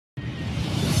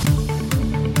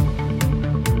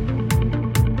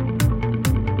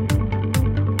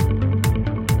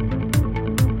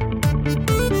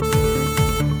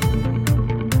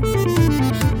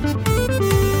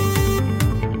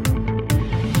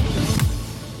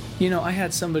I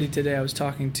had somebody today I was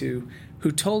talking to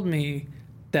who told me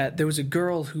that there was a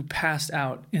girl who passed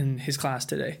out in his class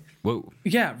today. Whoa.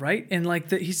 Yeah, right? And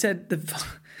he said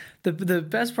the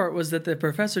best part was that the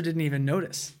professor didn't even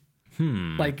notice.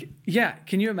 Like, yeah,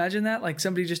 can you imagine that? Like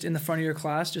somebody just in the front of your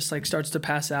class just like starts to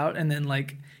pass out and then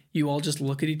like you all just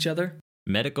look at each other.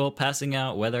 Medical passing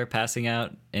out, weather passing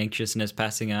out, anxiousness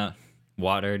passing out,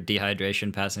 water,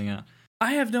 dehydration passing out.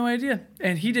 I have no idea.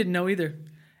 And he didn't know either.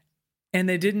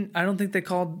 And I don't think they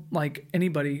called like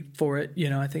anybody for it.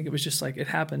 I think it was just like it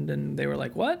happened and they were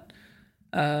like, what?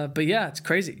 But yeah, it's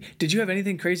crazy. Did you have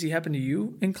anything crazy happen to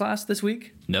you in class this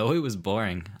week? No, it was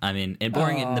boring. I mean, and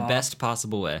boring in the best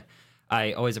possible way.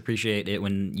 I always appreciate it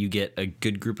when you get a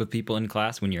good group of people in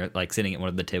class, when you're like sitting at one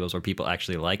of the tables where people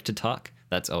actually like to talk.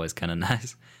 That's always kind of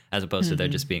nice, as opposed to there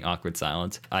just being awkward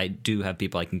silence. I do have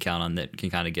people I can count on that can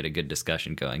kind of get a good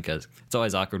discussion going, because it's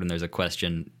always awkward when there's a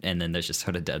question and then there's just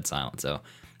sort of dead silence. So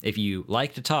if you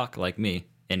like to talk like me,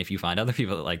 and if you find other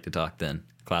people that like to talk, then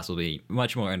class will be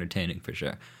much more entertaining for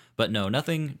sure. But no,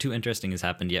 nothing too interesting has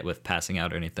happened yet with passing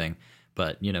out or anything.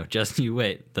 But, just you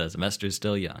wait. The semester's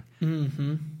still young.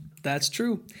 Mm-hmm. That's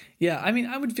true. Yeah, I mean,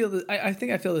 I would feel that. I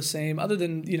think I feel the same. Other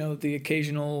than the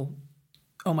occasional,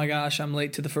 oh my gosh, I'm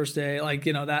late to the first day. Like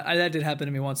that did happen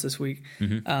to me once this week.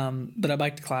 Mm-hmm. But I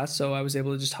biked to class, so I was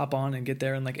able to just hop on and get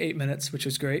there in like 8 minutes, which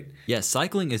was great. Yeah,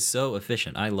 cycling is so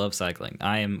efficient. I love cycling.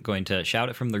 I am going to shout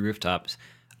it from the rooftops.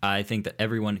 I think that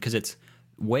everyone, because it's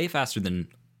way faster than.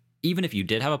 Even if you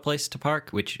did have a place to park,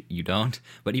 which you don't,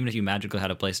 but even if you magically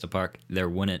had a place to park, there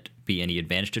wouldn't be any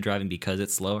advantage to driving because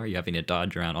it's slower. You're having to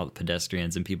dodge around all the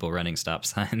pedestrians and people running stop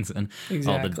signs and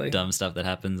all the dumb stuff that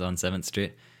happens on 7th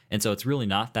Street. And so it's really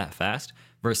not that fast,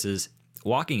 versus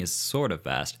walking is sort of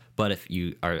fast. But if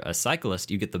you are a cyclist,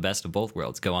 you get the best of both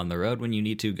worlds. Go on the road when you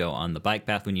need to, go on the bike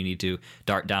path when you need to,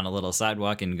 dart down a little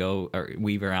sidewalk and go or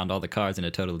weave around all the cars in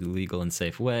a totally legal and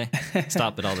safe way,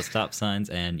 stop at all the stop signs,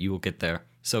 and you will get there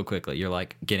so quickly. You're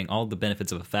like getting all the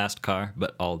benefits of a fast car,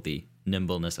 but all the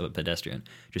nimbleness of a pedestrian.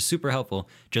 Just super helpful.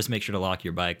 Just make sure to lock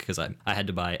your bike, because I had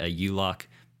to buy a U-lock,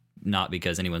 not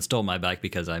because anyone stole my bike,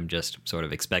 because I'm just sort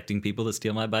of expecting people to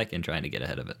steal my bike and trying to get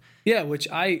ahead of it. Yeah, which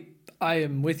I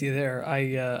am with you there.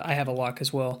 I have a lock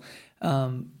as well.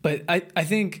 But I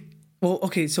think, well,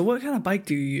 okay, so what kind of bike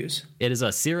do you use? It is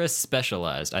a Cirrus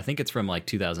Specialized. I think it's from like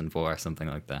 2004 or something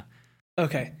like that.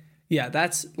 Okay. Yeah,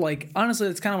 that's like, honestly,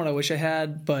 that's kind of what I wish I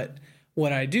had, but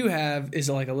what I do have is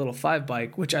like a little 5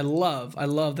 bike, which I love. I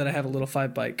love that I have a little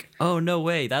 5 bike. Oh, no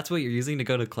way. That's what you're using to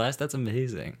go to class? That's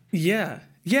amazing. Yeah,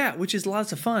 which is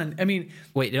lots of fun. I mean...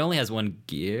 Wait, it only has one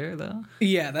gear, though?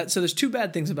 Yeah, so there's 2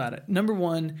 bad things about it. Number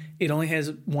one, it only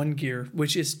has 1 gear,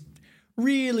 which is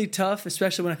really tough,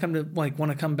 especially when I come to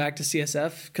want to come back to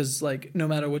CSF, because like no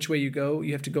matter which way you go,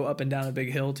 you have to go up and down a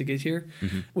big hill to get here,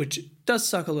 which does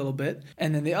suck a little bit.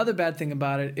 And then the other bad thing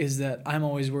about it is that I'm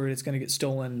always worried it's going to get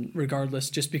stolen regardless,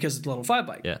 just because it's a little 5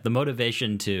 bike. Yeah, the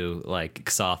motivation to like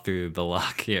saw through the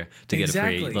lock here to get a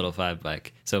free little 5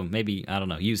 bike. So maybe, I don't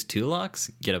know, use 2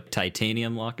 locks, get a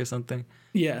titanium lock or something.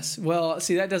 Yes. Well,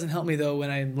 see, that doesn't help me though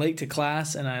when I'm late to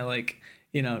class and I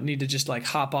need to just like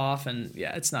hop off, and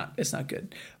yeah, it's not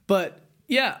good. But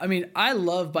yeah, I mean, I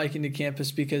love biking to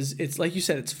campus because it's like you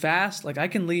said, it's fast. Like I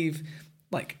can leave,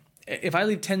 like if I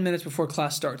leave 10 minutes before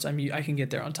class starts, I can get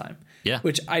there on time. Yeah.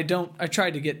 Which I don't. I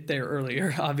tried to get there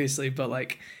earlier, obviously, but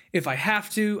like if I have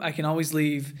to, I can always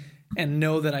leave and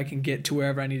know that I can get to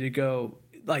wherever I need to go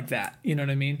like that. You know what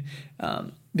I mean?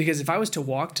 Because if I was to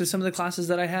walk to some of the classes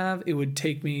that I have, it would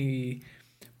take me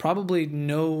probably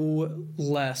no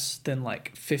less than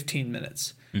like 15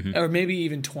 minutes or maybe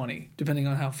even 20, depending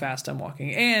on how fast I'm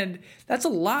walking. And that's a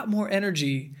lot more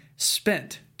energy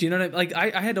spent. Do you know what I mean?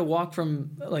 Like I had to walk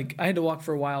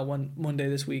for a while one day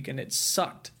this week, and it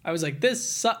sucked. I was like, this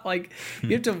sucks. Like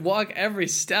you have to walk every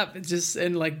step. It's just,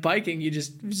 and like biking, you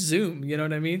just zoom, you know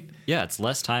what I mean? Yeah. It's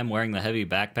less time wearing the heavy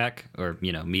backpack, or,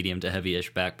 medium to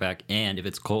heavy-ish backpack. And if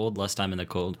it's cold, less time in the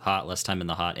cold, hot, less time in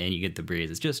the hot, and you get the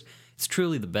breeze. It's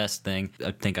truly the best thing. I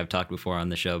think I've talked before on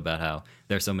the show about how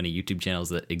there's so many YouTube channels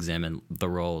that examine the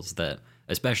roles that,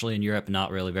 especially in Europe, not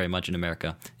really very much in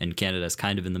America, and Canada is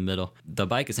kind of in the middle. The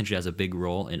bike essentially has a big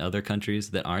role in other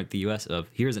countries that aren't the US of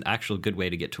here's an actual good way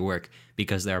to get to work,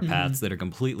 because there are paths that are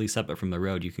completely separate from the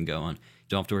road you can go on. You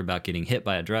don't have to worry about getting hit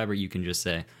by a driver. You can just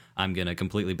say, I'm going to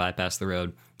completely bypass the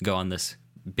road, go on this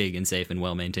big and safe and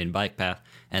well-maintained bike path,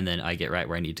 and then I get right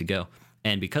where I need to go.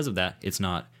 And because of that,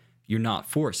 you're not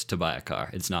forced to buy a car.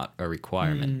 It's not a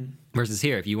requirement. Versus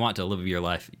here, if you want to live your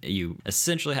life, you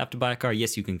essentially have to buy a car.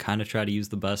 Yes, you can kind of try to use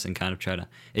the bus and kind of try to...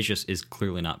 It just is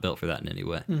clearly not built for that in any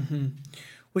way.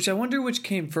 Which I wonder which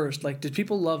came first. Like, did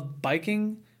people love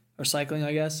biking or cycling,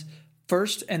 I guess,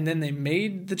 first, and then they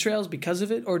made the trails because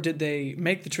of it? Or did they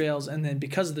make the trails and then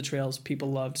because of the trails,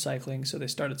 people loved cycling, so they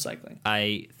started cycling?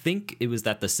 I think it was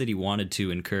that the city wanted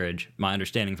to encourage, my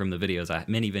understanding from the videos,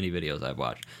 many videos I've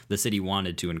watched, the city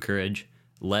wanted to encourage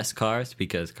less cars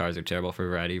because cars are terrible for a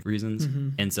variety of reasons.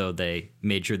 And so they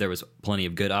made sure there was plenty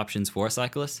of good options for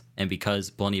cyclists. And because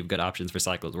plenty of good options for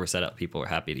cyclists were set up, people were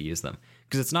happy to use them.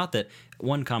 Because it's not that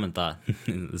one common thought,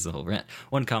 this is a whole rant,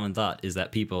 one common thought is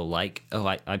that people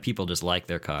people just like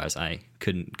their cars. I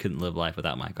couldn't live life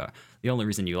without my car. The only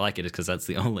reason you like it is because that's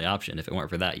the only option. If it weren't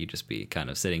for that, you'd just be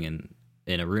kind of sitting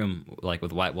in a room like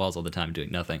with white walls all the time doing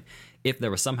nothing. If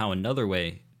there was somehow another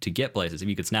way to get places, if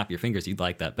you could snap your fingers, you'd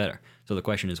like that better. So the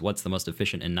question is, what's the most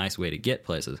efficient and nice way to get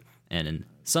places? And in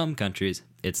some countries,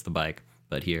 it's the bike.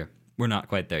 But here, we're not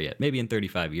quite there yet. Maybe in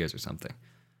 35 years or something.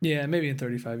 Yeah, maybe in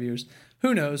 35 years.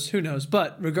 Who knows?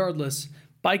 But regardless,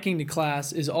 biking to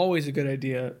class is always a good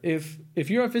idea. If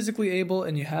you're physically able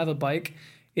and you have a bike,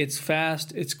 it's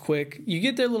fast, it's quick. You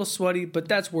get there a little sweaty, but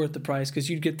that's worth the price because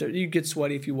you'd get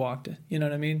sweaty if you walked. You know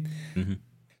what I mean? Mm-hmm.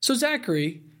 So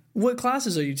Zachary, what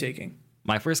classes are you taking?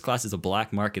 My first class is a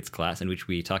black markets class in which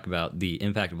we talk about the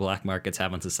impact black markets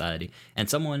have on society. And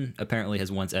someone apparently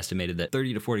has once estimated that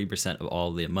 30 to 40% of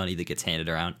all the money that gets handed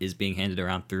around is being handed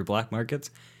around through black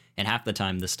markets. And half the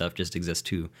time this stuff just exists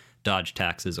to dodge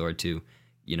taxes or to,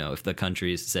 if the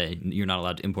countries say you're not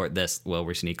allowed to import this, well,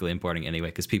 we're sneakily importing anyway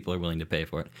because people are willing to pay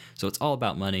for it. So it's all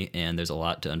about money, and there's a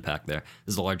lot to unpack there.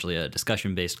 This is largely a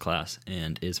discussion-based class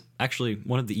and is actually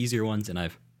one of the easier ones, and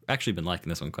I've actually been liking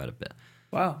this one quite a bit.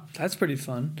 Wow, that's pretty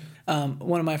fun.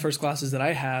 One of my first classes that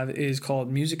I have is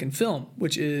called Music and Film,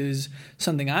 which is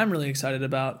something I'm really excited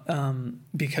about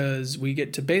because we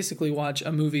get to basically watch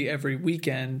a movie every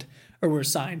weekend, or we're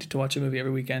assigned to watch a movie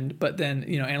every weekend, but then,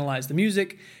 analyze the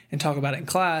music and talk about it in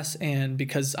class. And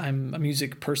because I'm a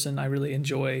music person, I really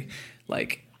enjoy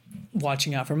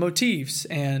watching out for motifs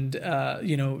and,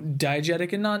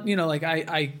 diegetic and not,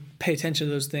 I pay attention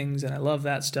to those things and I love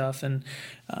that stuff. And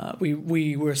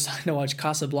we were assigned to watch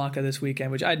Casablanca this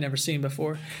weekend, which I'd never seen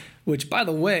before, which, by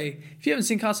the way, if you haven't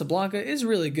seen Casablanca, is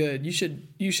really good. You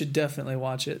should definitely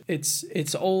watch it.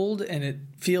 It's old and it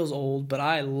feels old, but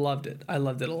I loved it. I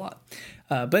loved it a lot.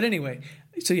 But anyway,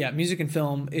 so yeah, music and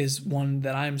film is one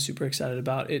that I'm super excited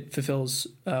about. It fulfills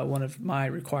one of my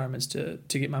requirements to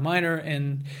get my minor.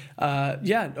 And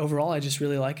overall, I just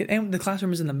really like it. And the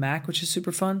classroom is in the Mac, which is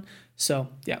super fun. So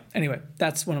yeah, anyway,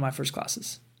 that's one of my first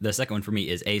classes. The second one for me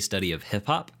is a study of hip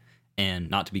hop, and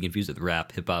not to be confused with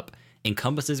rap. Hip hop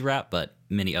encompasses rap, but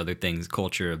many other things,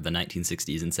 culture of the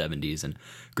 1960s and 70s, and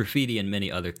graffiti and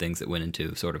many other things that went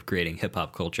into sort of creating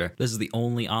hip-hop culture. This is the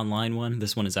only online one.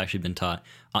 This one has actually been taught.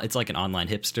 It's like an online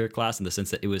hipster class in the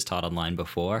sense that it was taught online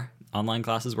before online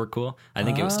classes were cool. I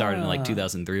think it was started in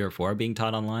 2003 or 4 being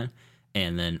taught online,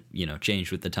 and then,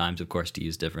 changed with the times, of course, to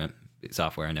use different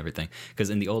software and everything. Because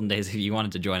in the olden days, if you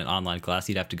wanted to join an online class,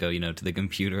 you'd have to go, to the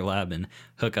computer lab and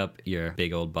hook up your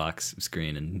big old box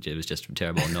screen, and it was just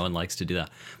terrible. No one likes to do that.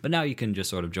 But now you can just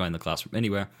sort of join the class from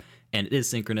anywhere, and it is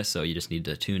synchronous, so you just need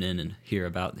to tune in and hear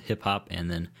about hip hop and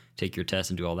then take your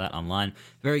test and do all that online.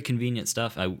 Very convenient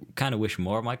stuff. I kind of wish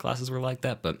more of my classes were like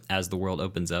that, but as the world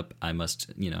opens up, I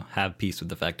must, have peace with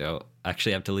the fact I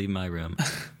actually have to leave my room.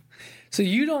 So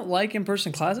you don't like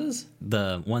in-person classes?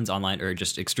 The ones online are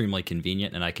just extremely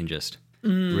convenient, and I can just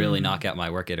really knock out my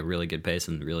work at a really good pace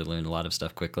and really learn a lot of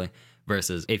stuff quickly.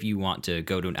 Versus if you want to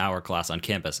go to an hour class on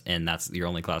campus and that's your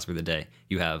only class for the day,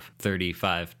 you have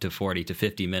 35 to 40 to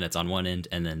 50 minutes on one end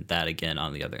and then that again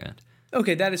on the other end.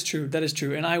 Okay, that is true.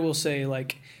 And I will say,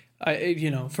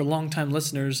 for long-time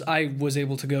listeners, I was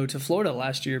able to go to Florida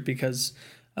last year because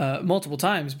multiple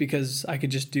times because I could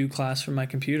just do class from my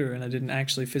computer and I didn't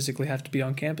actually physically have to be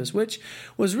on campus, which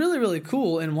was really, really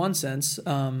cool in one sense.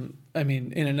 In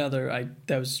another,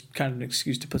 that was kind of an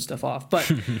excuse to put stuff off.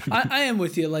 But I am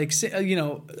with you.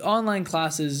 Online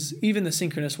classes, even the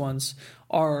synchronous ones,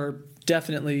 are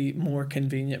definitely more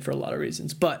convenient for a lot of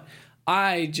reasons. But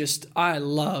I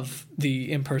love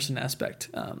the in-person aspect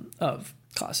of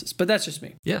classes, but that's just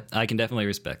me. Yeah, I can definitely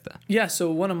respect that. Yeah, so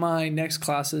one of my next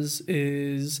classes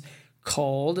is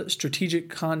called Strategic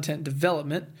Content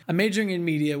Development. I'm majoring in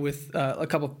media with a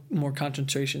couple more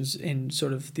concentrations in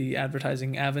sort of the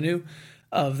advertising avenue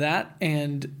of that,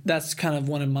 and that's kind of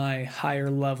one of my higher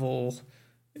level,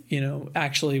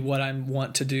 actually what I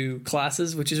want to do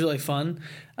classes, which is really fun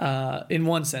in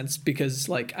one sense, because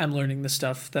like I'm learning the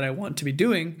stuff that I want to be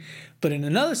doing. But in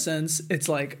another sense, it's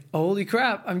like, holy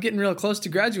crap, I'm getting real close to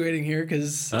graduating here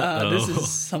because this is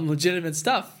some legitimate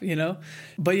stuff,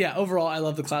 But yeah, overall, I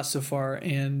love the class so far,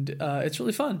 and it's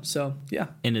really fun. So yeah.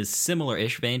 In a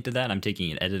similar-ish vein to that, I'm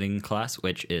taking an editing class,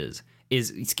 which is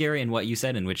scary in what you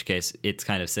said, in which case it's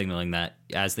kind of signaling that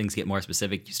as things get more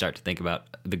specific, you start to think about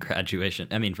the graduation.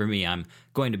 I mean, for me, I'm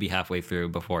going to be halfway through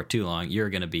before too long.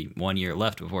 You're going to be 1 year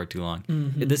left before too long.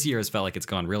 Mm-hmm. This year has felt like it's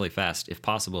gone really fast, if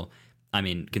possible. I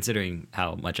mean, considering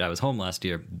how much I was home last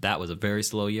year, that was a very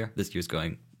slow year. This year's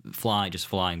going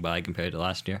flying by compared to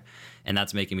last year. And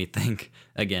that's making me think,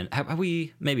 again,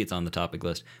 maybe it's on the topic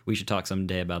list. We should talk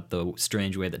someday about the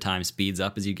strange way that time speeds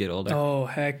up as you get older. Oh,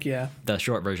 heck yeah. The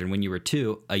short version, when you were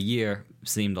 2, a year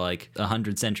seemed like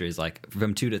 100 centuries, like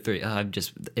from 2 to 3.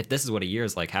 If this is what a year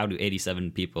is like, how do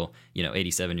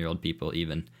 87-year-old people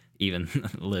even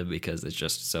live, because it's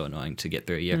just so annoying to get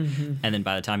through a year. Mm-hmm. And then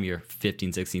by the time you're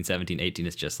 15, 16, 17, 18,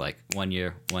 it's just like 1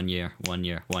 year, 1 year, 1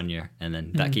 year, 1 year. And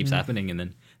then that keeps happening, and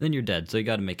then you're dead. So you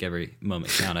got to make every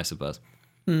moment count, I suppose.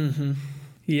 Mm-hmm.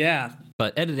 Yeah.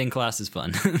 But editing class is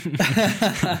fun.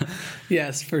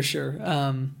 Yes, for sure.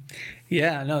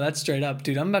 Yeah, no, that's straight up.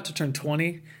 Dude, I'm about to turn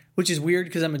 20, which is weird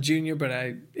because I'm a junior, but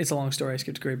it's a long story. I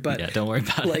skipped grade. But yeah, don't worry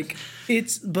about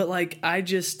it. I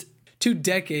just 2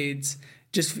 decades.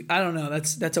 I don't know.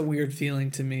 That's a weird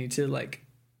feeling to me to like,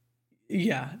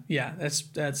 yeah.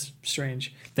 That's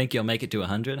strange. Think you'll make it to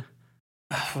 100?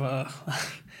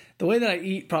 The way that I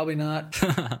eat, probably not,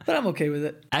 but I'm okay with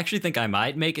it. I actually think I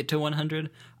might make it to 100.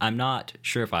 I'm not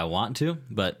sure if I want to,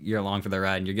 but you're along for the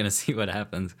ride and you're going to see what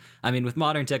happens. I mean, with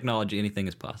modern technology, anything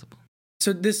is possible.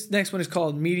 So this next one is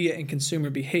called Media and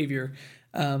Consumer Behavior,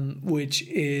 which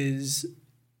is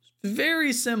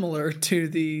very similar to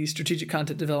the strategic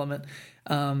content development.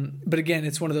 But again,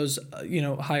 it's one of those,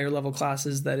 higher level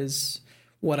classes that is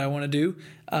what I want to do.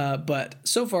 But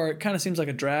so far it kind of seems like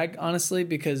a drag, honestly,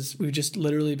 because we've just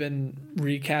literally been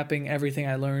recapping everything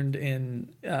I learned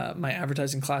in my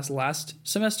advertising class last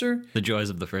semester. The joys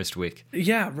of the first week.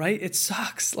 Yeah, right? It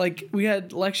sucks. Like, we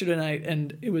had lecture tonight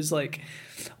and it was like,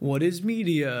 what is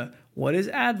media? What is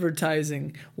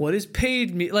advertising? What is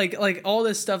paid me? Like all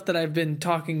this stuff that I've been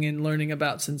talking and learning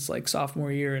about since like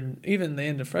sophomore year and even the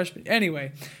end of freshman.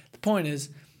 Anyway, the point is,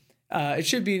 it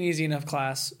should be an easy enough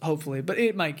class, hopefully, but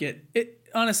it might get it.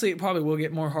 Honestly, it probably will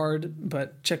get more hard,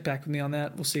 but check back with me on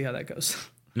that. We'll see how that goes.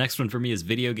 Next one for me is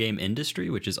video game industry,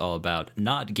 which is all about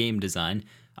not game design.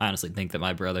 I honestly think that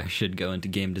my brother should go into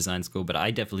game design school, but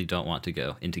I definitely don't want to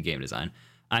go into game design.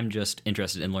 I'm just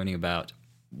interested in learning about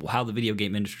how the video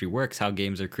game industry works, how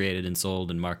games are created and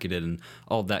sold and marketed and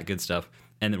all that good stuff.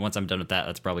 And then once I'm done with that,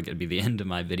 that's probably going to be the end of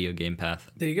my video game path.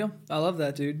 There you go. I love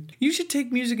that, dude. You should take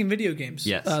music and video games.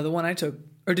 Yes. The one I took.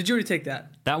 Or did you already take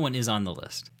that? That one is on the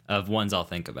list of ones I'll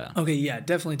think about. Okay, yeah,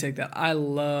 definitely take that. I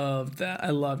loved that.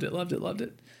 I loved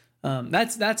it.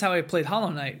 That's how I played Hollow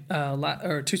Knight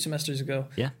 2 semesters ago.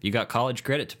 Yeah, you got college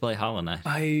credit to play Hollow Knight.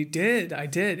 I did.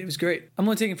 It was great. I'm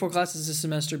only taking 4 classes this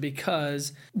semester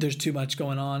because there's too much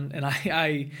going on, and so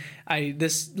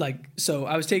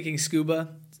I was taking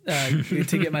scuba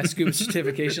to get my scuba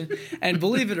certification, and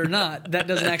believe it or not, that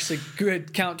doesn't actually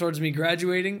count towards me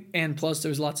graduating, and plus there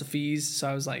was lots of fees, so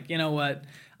I was like, you know what,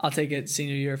 I'll take it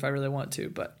senior year if I really want to.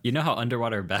 But you know how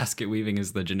underwater basket weaving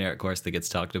is the generic course that gets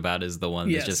talked about as the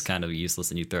one that's just kind of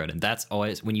useless and you throw it in. That's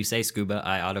always, when you say scuba,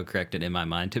 I autocorrect it in my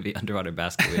mind to be underwater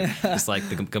basket weaving. It's like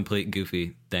the complete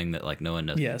goofy thing that like no one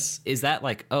knows. Yes. Is that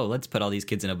like, oh, let's put all these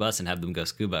kids in a bus and have them go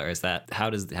scuba, or is that, how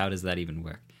does that even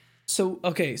work? So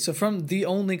from the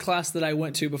only class that I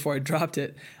went to before I dropped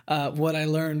it, what I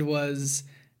learned was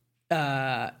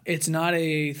it's not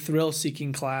a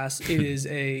thrill-seeking class. It is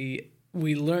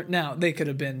we learned, now they could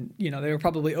have been, they were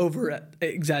probably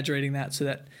exaggerating that so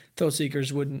that thrill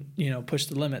seekers wouldn't, push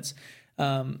the limits.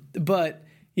 But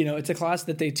it's a class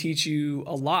that they teach you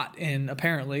a lot in,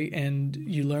 apparently, and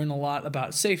you learn a lot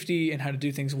about safety and how to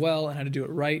do things well and how to do it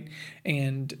right.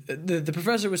 And the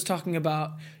professor was talking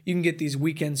about, you can get these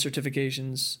weekend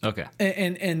certifications. Okay.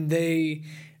 And they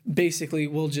basically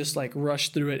will just like rush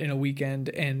through it in a weekend,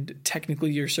 and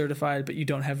technically you're certified, but you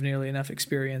don't have nearly enough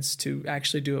experience to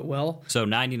actually do it well. So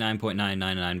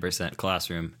 99.999%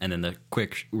 classroom, and then the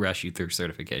quick rush you through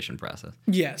certification process.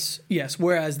 Yes.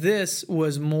 Whereas this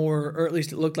was more, or at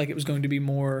least it looked like it was going to be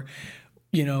more,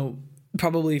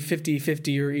 probably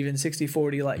 50-50 or even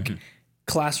 60-40, like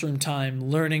classroom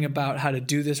time, learning about how to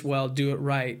do this well, do it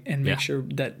right, and make sure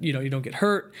that, you don't get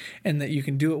hurt and that you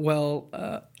can do it well.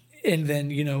 and then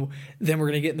then we're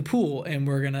gonna get in the pool and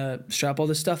we're gonna strap all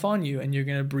this stuff on you and you're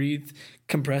gonna breathe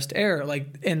compressed air,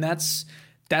 and that's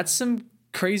some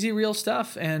crazy real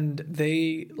stuff, and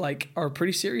they are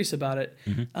pretty serious about it.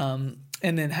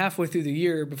 And then halfway through the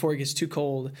year, before it gets too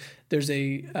cold, there's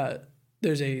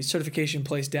a certification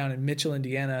place down in Mitchell,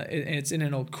 Indiana, and it's in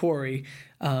an old quarry,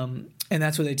 and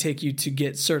that's where they take you to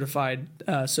get certified.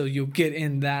 So you'll get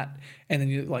in that, and then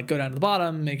you go down to the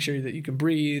bottom, make sure that you can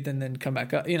breathe, and then come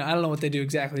back up. I don't know what they do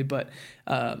exactly, but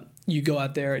you go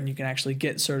out there and you can actually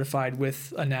get certified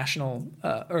with a national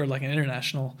or an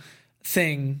international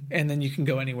thing, and then you can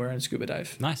go anywhere and scuba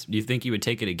dive. Nice. Do you think you would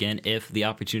take it again if the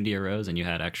opportunity arose and you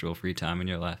had actual free time in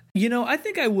your life? I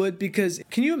think I would, because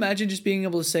can you imagine just being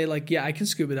able to say yeah, I can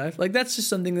scuba dive? That's just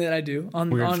something that I do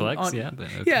on weird flex, yeah. But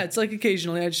okay. Yeah, it's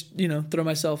occasionally I just throw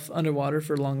myself underwater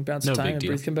for long amounts of time and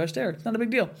breathe compressed air. It's not a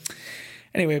big deal.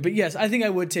 Anyway, but yes, I think I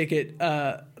would take it,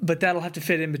 but that'll have to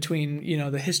fit in between,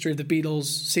 the history of the Beatles'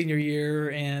 senior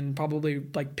year and probably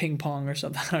ping pong or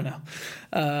something. I don't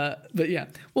know. But yeah,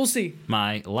 we'll see.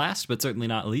 My last, but certainly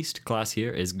not least, class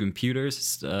here is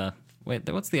computers. Wait,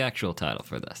 what's the actual title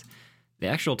for this? The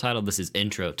actual title of this is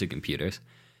Intro to Computers.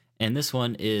 And this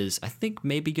one is, I think,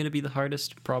 maybe going to be the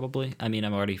hardest, probably. I mean,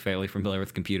 I'm already fairly familiar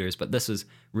with computers, but this is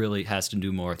really has to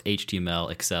do more with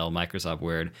HTML, Excel, Microsoft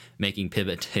Word, making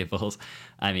pivot tables.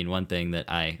 I mean, one thing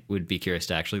that I would be curious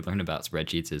to actually learn about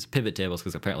spreadsheets is pivot tables,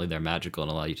 because apparently they're magical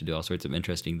and allow you to do all sorts of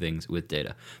interesting things with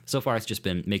data. So far, it's just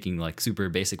been making super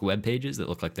basic web pages that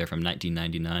look like they're from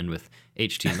 1999 with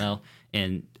HTML.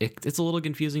 And it's a little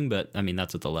confusing, but I mean,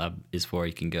 that's what the lab is for.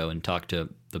 You can go and talk to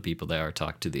the people there, or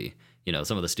talk to the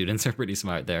some of the students are pretty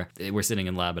smart there. We're sitting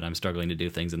in lab and I'm struggling to do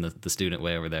things, and the student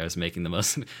way over there is making the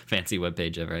most fancy web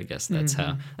page ever. I guess that's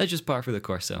that's just par for the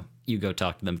course. So you go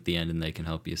talk to them at the end and they can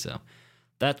help you. So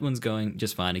that one's going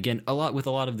just fine. Again, a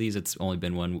lot of these, it's only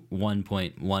been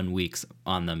 1.1 weeks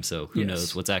on them. So who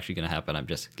knows what's actually going to happen. I'm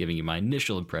just giving you my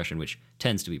initial impression, which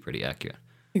tends to be pretty accurate.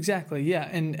 Exactly, yeah.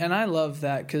 And I love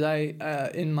that, because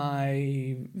I in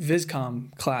my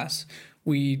Viscom class,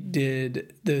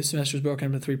 the semester was broken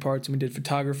into 3 parts, and we did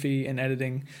photography and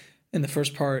editing in the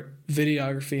first part,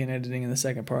 videography and editing in the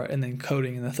second part, and then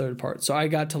coding in the third part. So I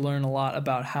got to learn a lot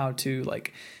about how to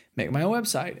make my own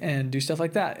website and do stuff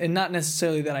like that. And not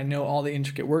necessarily that I know all the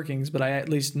intricate workings, but I at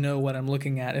least know what I'm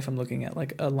looking at if I'm looking at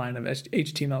a line of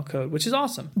HTML code, which is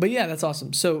awesome. But yeah, that's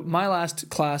awesome. So my last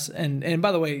class, and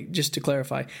by the way, just to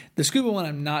clarify, the scuba one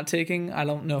I'm not taking. I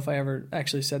don't know if I ever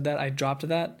actually said that. I dropped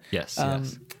that. Yes.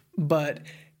 But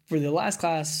for the last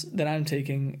class that I'm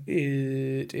taking,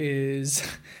 it's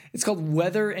called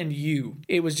Weather and You.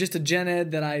 It was just a gen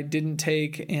ed that I didn't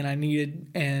take and I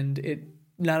needed, and it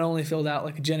not only filled out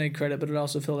a gen ed credit, but it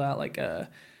also filled out a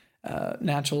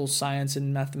natural science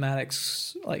and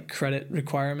mathematics credit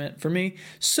requirement for me.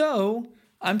 So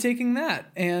I'm taking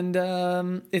that, and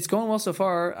it's going well so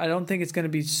far. I don't think it's going to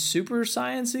be super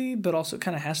sciencey, but also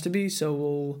kind of has to be. So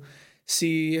we'll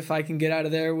see if I can get out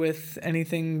of there with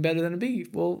anything better than a B.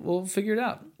 We'll figure it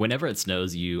out. Whenever it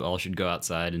snows, you all should go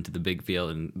outside into the big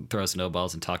field and throw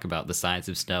snowballs and talk about the science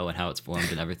of snow and how it's formed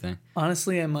and everything.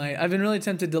 Honestly, I might. I've been really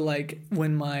tempted to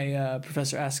when my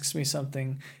professor asks me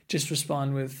something, just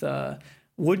respond with,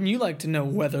 "Wouldn't you like to know,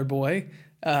 weather boy?"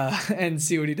 And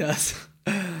see what he does.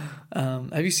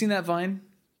 Have you seen that Vine?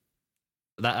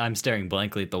 I'm staring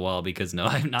blankly at the wall because no,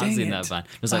 I've not seen that Vine.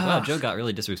 I was like, wow, Joe got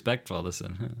really disrespectful all of a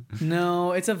sudden.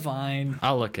 No, it's a Vine.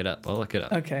 I'll look it up.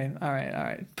 Okay, all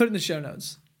right. Put it in the show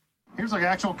notes. Here's an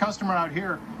actual customer out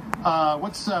here.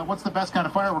 What's the best kind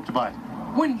of firework to buy?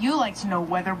 Wouldn't you like to know,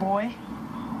 weather boy?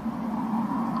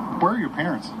 Where are your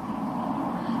parents?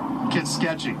 Kid's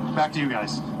sketchy. Back to you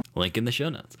guys. Link in the show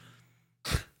notes.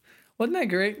 Wasn't that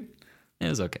great? It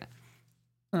was okay.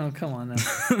 Oh, come on now.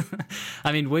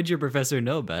 I mean, would your professor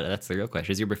know about it? That's the real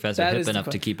question. Is your professor hip enough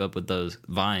to keep up with those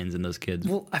vines and those kids?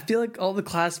 Well, I feel like all the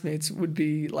classmates would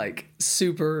be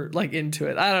super into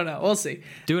it. I don't know. We'll see.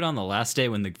 Do it on the last day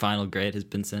when the final grade has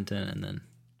been sent in, and then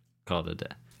call it a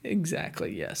day.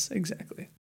 Exactly. Yes, exactly.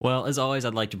 Well, as always,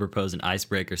 I'd like to propose an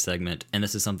icebreaker segment, and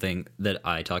this is something that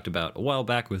I talked about a while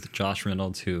back with Josh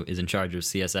Reynolds, who is in charge of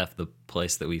CSF, the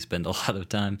place that we spend a lot of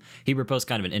time. He proposed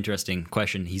kind of an interesting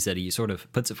question. He said he sort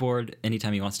of puts it forward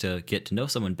anytime he wants to get to know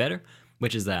someone better,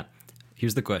 which is that,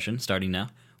 here's the question, starting now.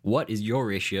 What is your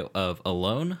ratio of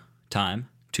alone time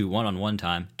to one-on-one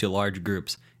time to large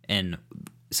groups? And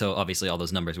so obviously all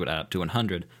those numbers would add up to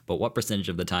 100, but what percentage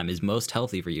of the time is most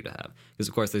healthy for you to have? Because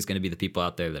of course there's going to be the people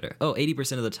out there that are,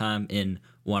 80% of the time in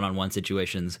one-on-one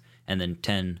situations, and then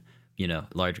 10,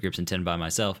 large groups and 10 by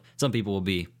myself. Some people will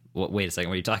be wait a second,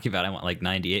 what are you talking about? I want like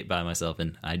 98 by myself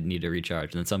and I need to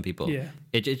recharge. And then some people,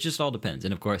 it just all depends.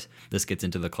 And of course, this gets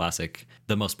into the classic,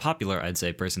 the most popular, I'd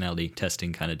say, personality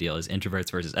testing kind of deal is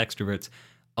introverts versus extroverts.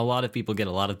 A lot of people get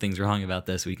a lot of things wrong about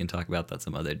this. We can talk about that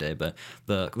some other day. But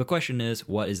the question is,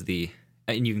 what is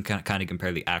and you can kind of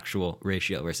compare the actual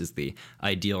ratio versus the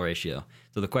ideal ratio.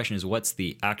 So the question is, what's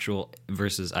the actual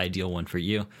versus ideal one for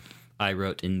you? I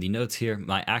wrote in the notes here,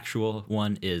 my actual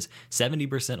one is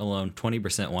 70% alone,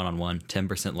 20% one-on-one,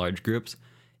 10% large groups.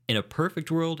 In a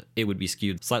perfect world, it would be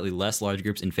skewed slightly less large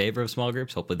groups in favor of small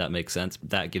groups. Hopefully that makes sense.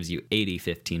 That gives you 80,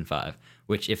 15, 5,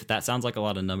 which if that sounds like a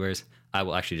lot of numbers, I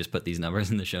will actually just put these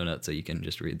numbers in the show notes so you can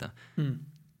just read them.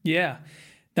 Yeah,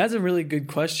 that's a really good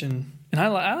question. And I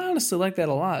honestly like that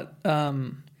a lot.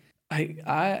 I'm going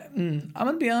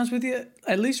to be honest with you.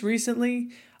 At least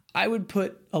recently, I would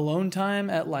put alone time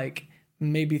at like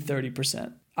maybe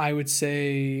 30%. I would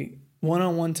say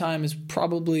one-on-one time is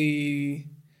probably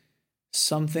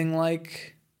something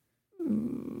like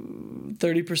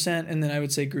 30%, and then I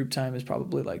would say group time is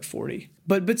probably like 40.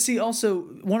 But see, also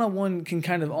one-on-one can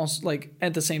kind of also, like,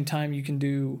 at the same time you can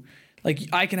do, like,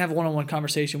 I can have a one-on-one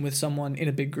conversation with someone in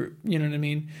a big group. You know what I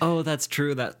mean? Oh, that's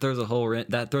true. That throws a whole wrench.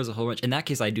 In that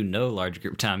case, I do no large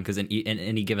group time because in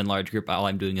any given large group, all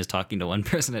I'm doing is talking to one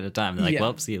person at a time. They're like,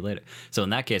 well, see you later. So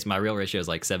in that case, my real ratio is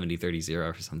like 70-30-0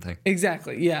 or something.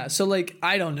 Exactly. Yeah. So like,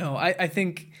 I don't know. I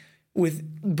think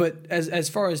but as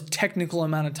far as technical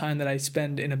amount of time that I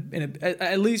spend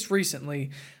at least recently,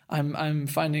 I'm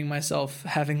finding myself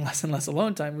having less and less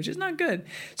alone time, which is not good.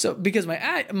 So because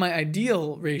my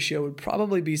ideal ratio would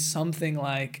probably be something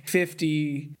like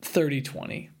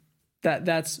 50-30-20.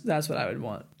 That's what I would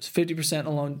want. 50%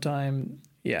 alone time.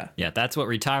 Yeah. Yeah, that's what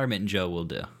retirement Joe will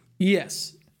do.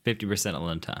 Yes. 50%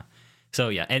 alone time. So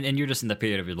yeah, and you're just in the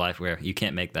period of your life where you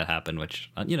can't make that happen, which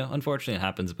unfortunately it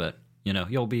happens, but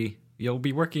you'll be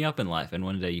working up in life, and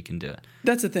one day you can do it.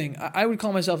 That's the thing. I would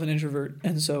call myself an introvert,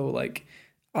 and so like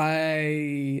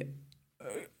when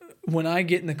I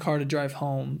get in the car to drive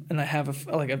home and I have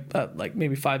like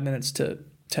maybe 5 minutes to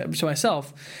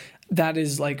myself, that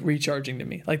is like recharging to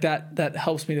me. Like that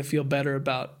helps me to feel better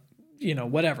about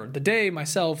whatever the day,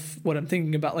 myself, what I'm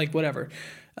thinking about, like whatever.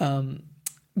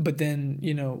 But then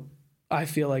I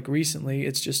feel like recently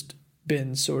it's just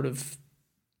been sort of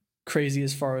crazy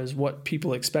as far as what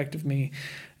people expect of me.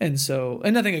 And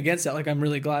nothing against that. Like, I'm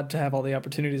really glad to have all the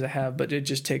opportunities I have, but it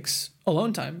just takes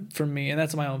alone time from me. And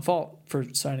that's my own fault for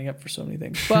signing up for so many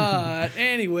things. But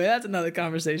anyway, that's another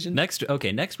conversation. Next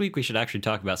week we should actually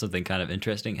talk about something kind of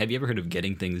interesting. Have you ever heard of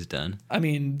Getting Things Done? I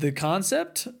mean, the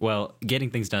concept? Well,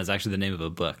 Getting Things Done is actually the name of a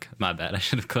book. My bad. I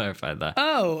should have clarified that.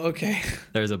 Oh, okay.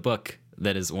 There's a book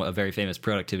that is a very famous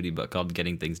productivity book called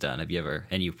Getting Things Done.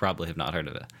 And you probably have not heard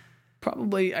of it.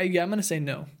 Probably, I'm going to say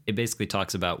no. It basically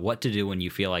talks about what to do when you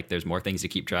feel like there's more things to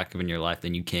keep track of in your life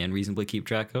than you can reasonably keep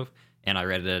track of. And I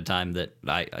read it at a time that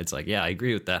it's like, yeah, I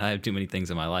agree with that. I have too many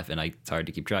things in my life, and it's hard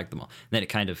to keep track of them all. And then it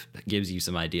kind of gives you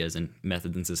some ideas and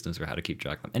methods and systems for how to keep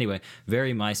track of them. Anyway,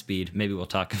 very my speed. Maybe we'll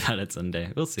talk about it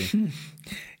someday. We'll see.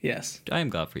 Yes. I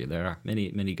am glad for you. There are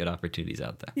many, many good opportunities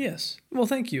out there. Yes. Well,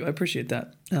 thank you. I appreciate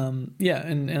that. Yeah,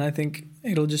 and I think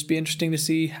it'll just be interesting to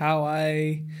see how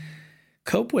I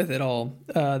cope with it all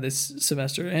this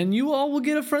semester, and you all will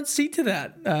get a front seat to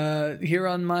that here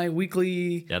on my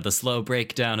weekly the slow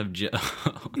breakdown of Joe.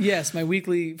 Yes, my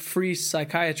weekly free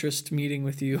psychiatrist meeting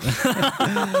with you. But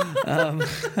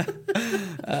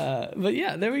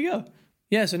yeah, there we go.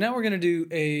 Yeah, so now we're gonna do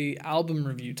a album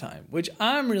review time, which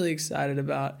I'm really excited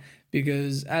about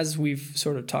because, as we've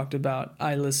sort of talked about,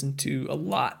 I listen to a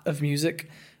lot of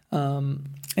music, and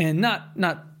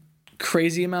not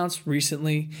crazy amounts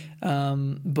recently,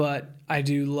 but I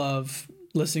do love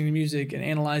listening to music and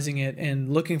analyzing it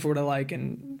and looking for what I like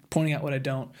and pointing out what I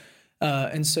don't.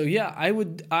 And so, yeah,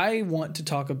 I want to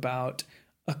talk about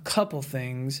a couple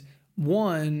things.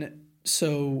 One,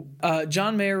 so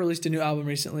John Mayer released a new album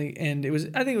recently, and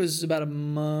I think it was about a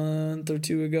month or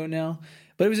two ago now,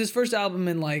 but it was his first album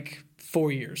in like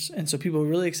 4 years. And so people were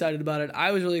really excited about it.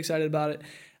 I was really excited about it.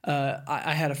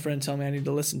 I had a friend tell me I need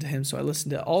to listen to him, so I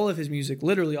listened to all of his music,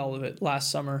 literally all of it,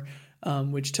 last summer,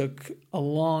 which took a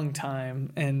long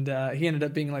time, and he ended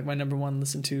up being like my number one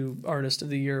listened to artist of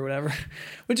the year or whatever,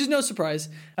 which is no surprise.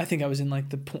 I think I was in like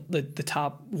the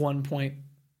top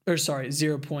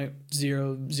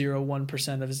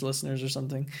 0.001% of his listeners or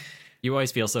something. You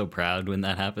always feel so proud when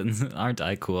that happens. Aren't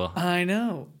I cool? I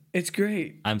know. It's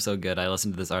great. I'm so good. I listen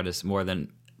to this artist more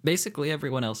than basically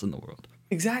everyone else in the world.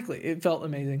 Exactly. It felt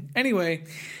amazing. Anyway,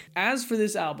 as for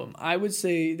this album, I would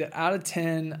say that out of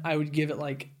 10, I would give it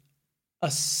like a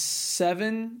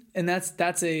 7, and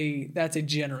that's a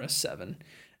generous 7,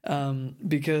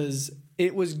 because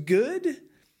it was good,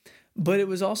 but it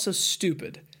was also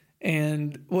stupid.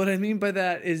 And what I mean by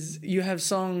that is you have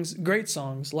great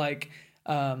songs like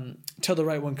Till the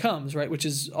Right One Comes, right, which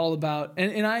is all about,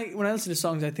 and when I listen to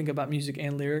songs, I think about music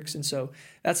and lyrics, and so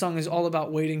that song is all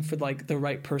about waiting for like the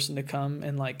right person to come,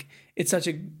 and like it's such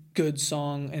a good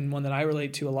song and one that I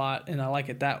relate to a lot, and I like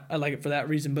it for that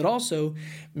reason. But also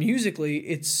musically,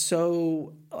 it's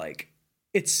so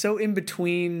in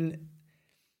between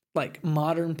like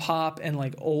modern pop and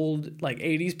like old like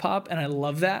 80s pop, and I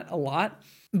love that a lot.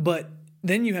 But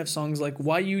then you have songs like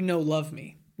Why You Know Love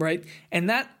Me, right? And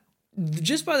that,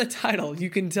 just by the title, you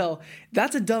can tell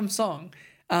that's a dumb song.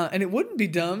 And it wouldn't be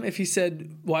dumb if he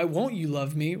said, Why Won't You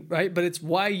Love Me, right? But it's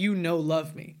Why You Know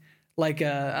Love Me, like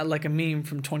a meme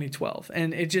from 2012.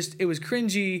 And it was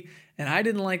cringy, and I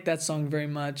didn't like that song very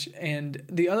much. And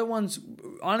the other ones,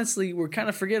 honestly, were kind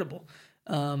of forgettable,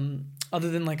 other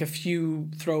than like a few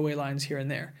throwaway lines here and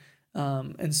there.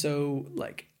 And so,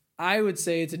 like, I would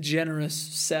say it's a generous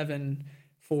 7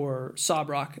 for Sob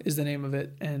Rock is the name of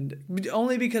it. And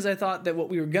only because I thought that what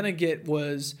we were going to get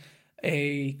was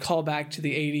a callback to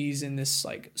the 80s and this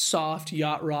like soft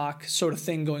yacht rock sort of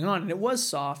thing going on. And it was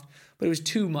soft, but it was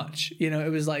too much. You know, it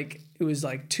was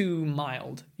like too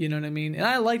mild. You know what I mean? And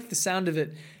I liked the sound of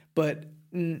it. But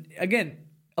again,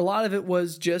 a lot of it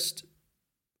was just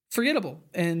forgettable.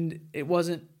 And it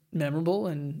wasn't memorable.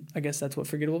 And I guess that's what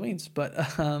forgettable means. But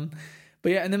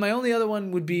yeah, and then my only other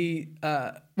one would be,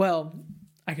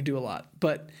 I could do a lot,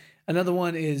 but another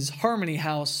one is Harmony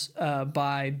House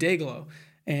by Dayglow.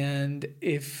 And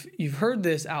if you've heard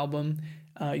this album,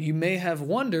 you may have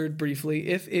wondered briefly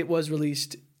if it was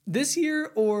released this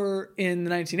year or in the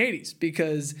 1980s,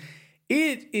 because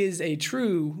it is a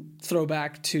true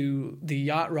throwback to the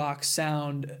yacht rock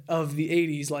sound of the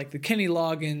 80s, like the Kenny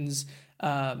Loggins,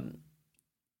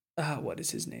 what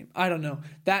is his name? I don't know.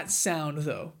 That sound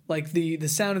though, like the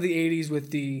sound of the 80s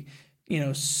with the,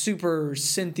 super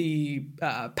synthy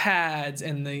pads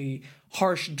and the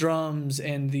harsh drums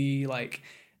and the like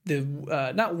the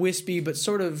not wispy but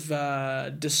sort of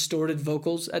distorted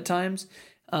vocals at times,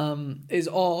 is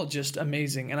all just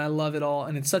amazing, and I love it all.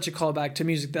 And it's such a callback to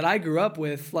music that I grew up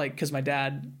with, like, because my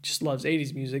dad just loves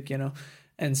 80s music,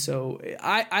 and so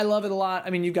I love it a lot. I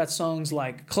mean, you've got songs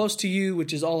like Close to You,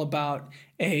 which is all about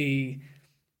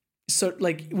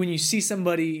like when you see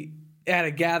somebody at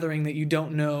a gathering that you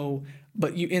don't know,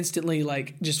 but you instantly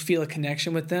like just feel a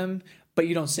connection with them, but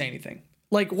you don't say anything.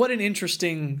 Like, what an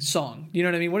interesting song. You know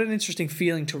what I mean? What an interesting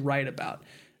feeling to write about.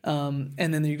 And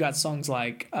then you've got songs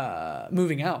like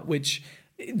Moving Out, which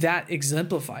that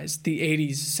exemplifies the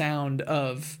 80s sound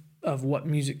of what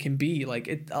music can be.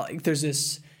 Like, there's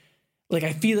this, like,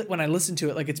 I feel it when I listen to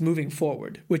it, like it's moving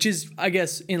forward, which is, I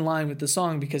guess, in line with the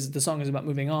song, because the song is about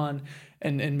moving on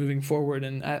and moving forward.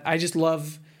 And I just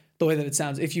love the way that it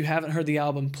sounds. If you haven't heard the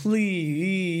album,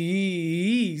 please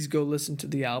go listen to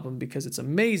the album, because it's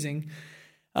amazing.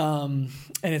 And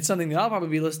it's something that I'll probably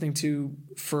be listening to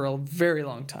for a very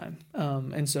long time.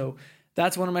 And so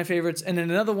that's one of my favorites. And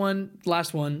then another one,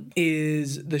 last one,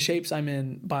 is The Shapes I'm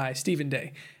In by Stephen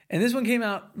Day. And this one came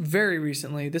out very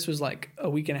recently. This was like a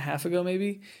week and a half ago,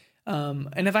 maybe.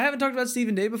 And if I haven't talked about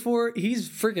Stephen Day before, he's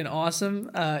freaking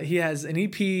awesome. He has an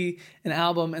EP, an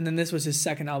album, and then this was his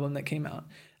second album that came out.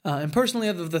 And personally,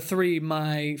 of the three,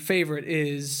 my favorite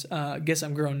is Guess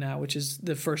I'm Grown Now, which is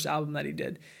the first album that he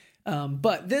did.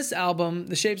 But this album,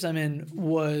 The Shapes I'm In,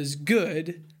 was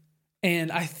good.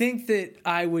 And I think that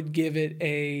I would give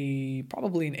it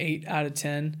probably an 8 out of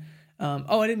 10.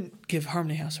 I didn't give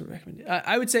Harmony House a recommendation.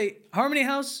 I would say Harmony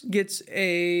House gets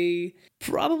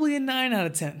probably a 9 out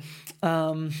of 10.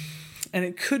 And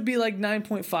it could be like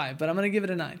 9.5, but I'm going to give it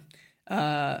a 9.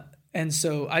 And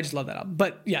so I just love that album.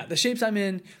 But yeah, The Shapes I'm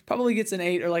In probably gets an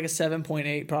 8 or like a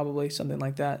 7.8, probably something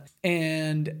like that.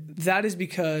 And that is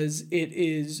because it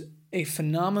is a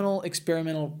phenomenal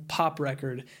experimental pop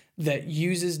record that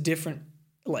uses different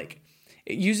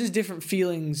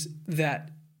feelings,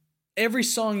 that every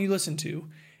song you listen to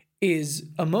is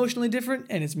emotionally different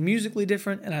and it's musically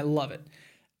different, and I love it.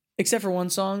 Except for one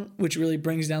song, which really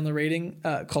brings down the rating,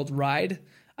 called Ride.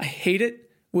 I hate it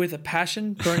with a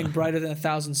passion, burning brighter than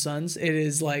 1,000 suns. It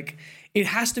is like, it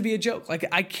has to be a joke. Like,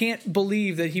 I can't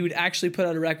believe that he would actually put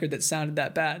out a record that sounded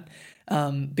that bad,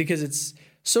 because it's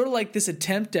sort of like this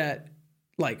attempt at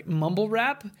like mumble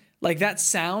rap, like that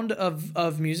sound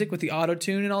of music with the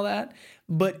auto-tune and all that,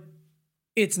 but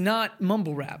it's not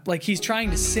mumble rap. Like, he's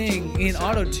trying to sing in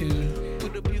auto-tune,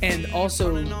 and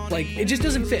also like it just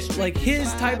doesn't fit. Like,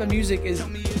 his type of music is,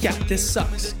 yeah, this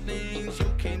sucks.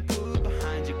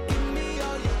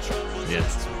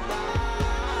 Yes.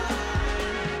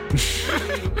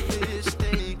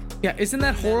 Yeah, isn't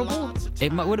that horrible?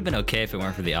 It would have been okay if it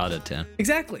weren't for the auto-tune.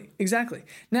 Exactly.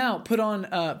 Now put on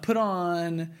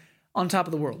On Top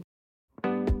of the World.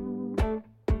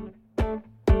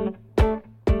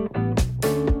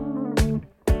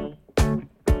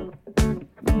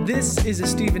 This is a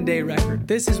Stephen Day record.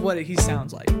 This is what he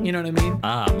sounds like. You know what I mean?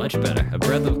 Ah, much better. A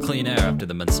breath of clean air after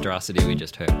the monstrosity we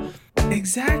just heard.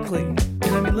 Exactly. And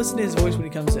I mean, listen to his voice when he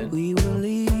comes in. We were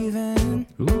leaving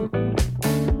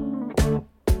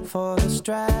for the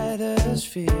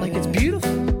stratosphere. Like, it's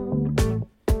beautiful.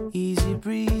 Easy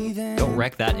breathing. Don't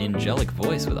wreck that angelic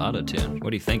voice with auto-tune.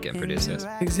 What are you thinking, producers?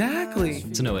 Exactly.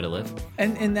 It's no way to live.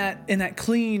 And that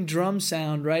clean drum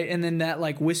sound, right? And then that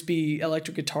like wispy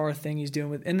electric guitar thing he's doing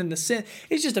with, and then the synth.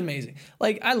 It's just amazing.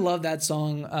 Like, I love that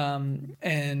song.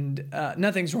 And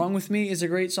Nothing's Wrong with Me is a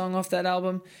great song off that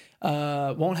album.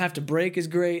 Won't Have to Break is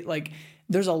great. Like,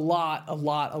 there's a lot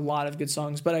of good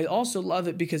songs. But I also love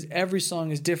it because every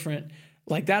song is different.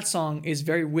 Like, that song is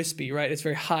very wispy, right? It's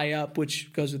very high up,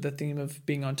 which goes with the theme of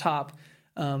being on top.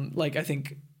 Like, I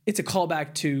think it's a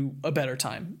callback to A Better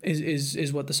Time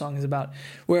is what the song is about.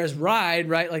 Whereas Ride,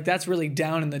 right? Like, that's really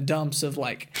down in the dumps of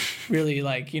like, really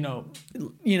like, you know,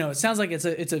 it sounds like it's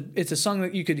a song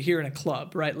that you could hear in a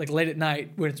club, right? Like late at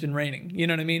night when it's been raining. You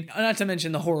know what I mean? Not to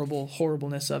mention the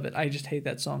horribleness of it. I just hate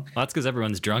that song. Well, that's because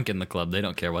everyone's drunk in the club. They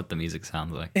don't care what the music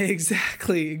sounds like.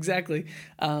 Exactly.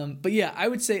 But yeah, I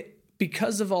would say,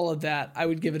 because of all of that, I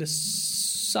would give it a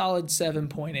solid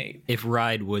 7.8. If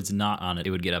Ride was not on it, it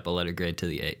would get up a letter grade to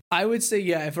the 8. I would say,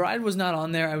 yeah, if Ride was not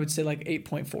on there, I would say like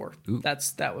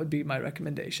 8.4. That would be my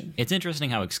recommendation. It's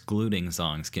interesting how excluding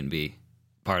songs can be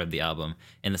part of the album,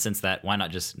 in the sense that why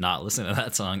not just not listen to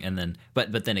that song, and then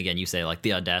but then again, you say like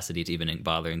the audacity to even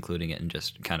bother including it and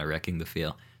just kind of wrecking the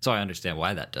feel. So I understand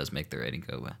why that does make the rating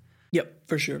go away. Yep,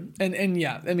 for sure. And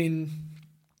yeah, I mean,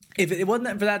 if it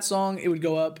wasn't for that song, it would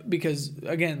go up because,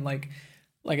 again, like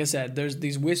I said, there's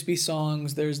these wispy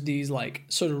songs, there's these like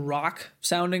sort of rock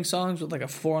sounding songs with like a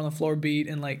 4 on the floor beat,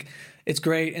 and like it's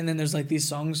great. And then there's like these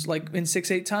songs like in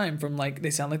 6/8 time from like, they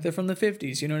sound like they're from the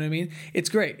 50s. You know what I mean? It's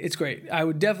great. I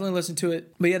would definitely listen to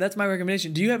it. But yeah, that's my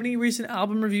recommendation. Do you have any recent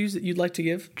album reviews that you'd like to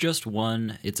give? Just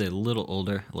one. It's a little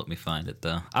older. Let me find it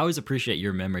though. I always appreciate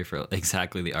your memory for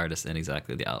exactly the artist and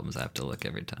exactly the albums. I have to look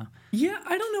every time. Yeah,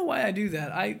 I don't know why I do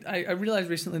that. I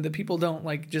realized recently that people don't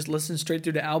like just listen straight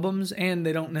through to albums, and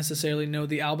they don't necessarily know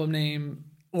the album name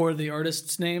or the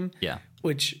artist's name. Yeah.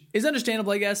 Which is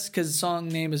understandable, I guess, because song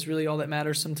name is really all that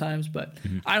matters sometimes. But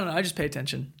I don't know. I just pay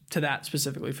attention to that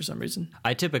specifically for some reason.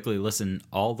 I typically listen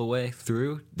all the way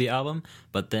through the album,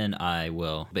 but then I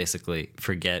will basically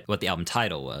forget what the album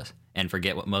title was and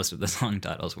forget what most of the song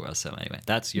titles were. So anyway,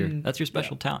 that's your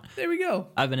special talent. There we go.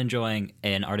 I've been enjoying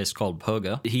an artist called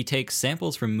Pogo. He takes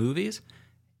samples from movies,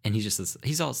 and he's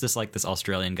just like this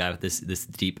Australian guy with this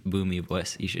deep, boomy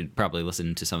voice. You should probably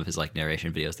listen to some of his like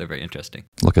narration videos. They're very interesting.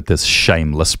 Look at this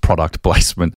shameless product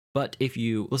placement. But if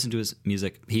you listen to his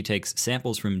music, he takes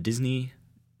samples from Disney,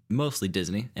 mostly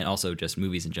Disney, and also just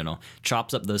movies in general,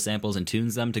 chops up those samples and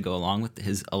tunes them to go along with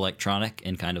his electronic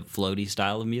and kind of floaty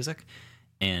style of music.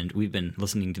 And we've been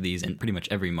listening to these in pretty much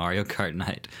every Mario Kart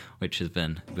night, which has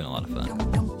been a lot of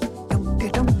fun.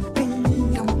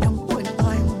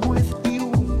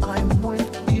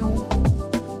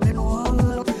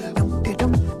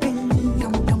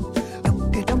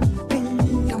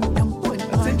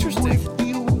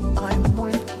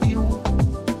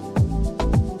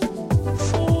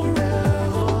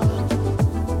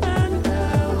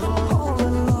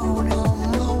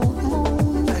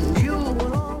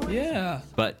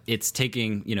 It's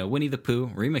taking, Winnie the Pooh,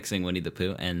 remixing Winnie the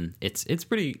Pooh, and it's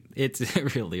really,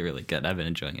 really good. I've been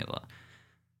enjoying it a lot.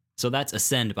 So that's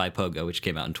Ascend by Pogo, which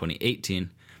came out in 2018,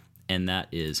 and that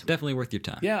is definitely worth your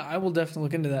time. Yeah, I will definitely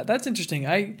look into that. That's interesting.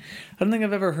 I don't think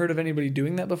I've ever heard of anybody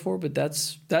doing that before, but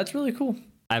that's really cool.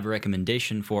 I have a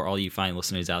recommendation for all you fine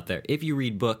listeners out there. If you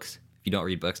read books, if you don't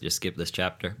read books, just skip this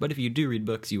chapter. But if you do read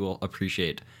books, you will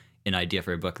appreciate an idea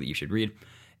for a book that you should read.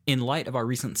 In light of our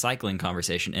recent cycling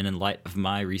conversation, and in light of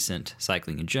my recent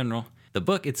cycling in general, the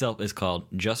book itself is called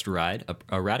Just Ride,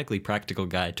 a radically practical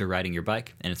guide to riding your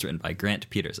bike, and it's written by Grant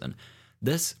Peterson.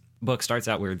 This book starts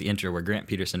out with the intro where Grant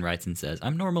Peterson writes and says,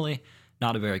 I'm normally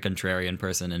not a very contrarian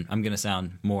person, and I'm going to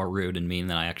sound more rude and mean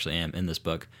than I actually am in this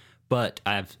book, but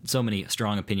I have so many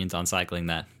strong opinions on cycling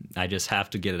that I just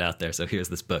have to get it out there, so here's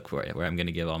this book for you, where I'm going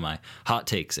to give all my hot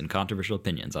takes and controversial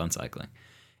opinions on cycling.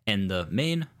 And the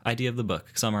main idea of the book,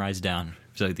 summarized down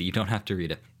so that you don't have to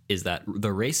read it, is that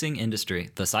the racing industry,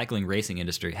 the cycling racing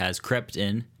industry, has crept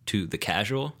in to the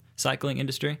casual cycling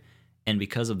industry And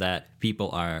because of that, people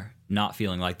are not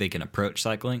feeling like they can approach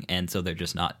cycling, and so they're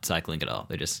just not cycling at all.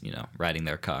 They're just, riding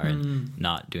their car and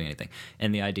not doing anything.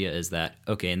 And the idea is that,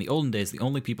 okay, in the olden days, the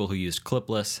only people who used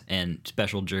clipless and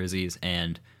special jerseys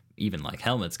and even like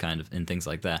helmets kind of and things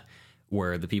like that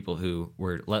were the people who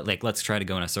were like, let's try to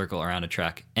go in a circle around a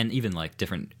track. And even like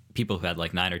different people who had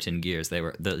like 9 or 10 gears, they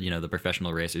were the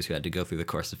professional racers who had to go through the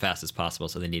course as fast as possible.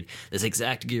 So they need this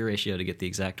exact gear ratio to get the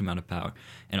exact amount of power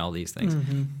and all these things.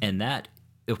 And that,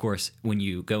 of course, when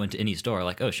you go into any store,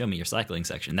 like, oh, show me your cycling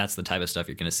section, that's the type of stuff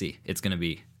you're going to see. It's going to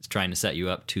be trying to set you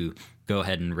up to go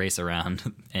ahead and race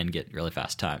around and get really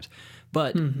fast times.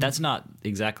 But that's not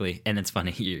exactly, and it's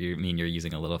funny, you're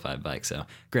using a little 5 bike, so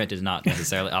granted, not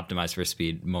necessarily optimized for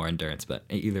speed, more endurance, but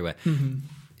either way.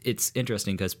 It's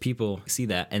interesting because people see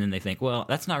that and then they think, well,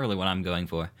 that's not really what I'm going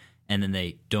for. And then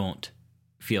they don't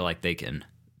feel like they can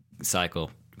cycle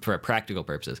for practical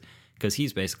purposes. Because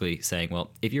he's basically saying,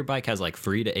 well, if your bike has like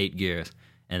 3 to 8 gears,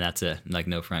 and that's it, like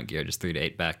no front gear, just 3 to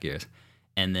 8 back gears.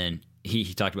 And then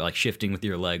he talked about like shifting with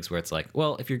your legs, where it's like,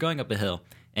 well, if you're going up a hill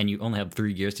and you only have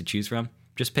 3 gears to choose from,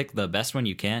 just pick the best one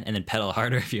you can and then pedal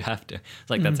harder if you have to. It's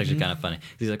like, that's actually kind of funny.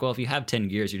 He's like, well, if you have 10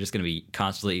 gears, you're just going to be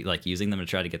constantly like using them to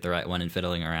try to get the right one and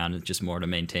fiddling around. It's just more to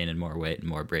maintain and more weight and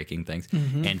more braking things.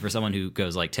 And for someone who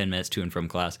goes like 10 minutes to and from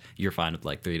class, you're fine with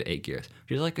like 3 to 8 gears,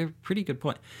 which is like a pretty good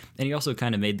point. And he also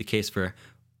kind of made the case for,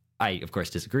 I, of course,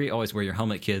 disagree. Always wear your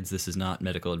helmet, kids. This is not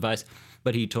medical advice.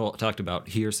 But he talked about,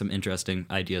 here's some interesting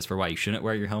ideas for why you shouldn't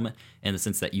wear your helmet, in the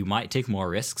sense that you might take more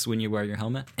risks when you wear your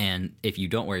helmet. And if you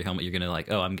don't wear your helmet, you're going to like,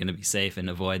 oh, I'm going to be safe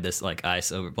and avoid this like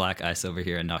black ice over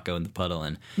here and not go in the puddle.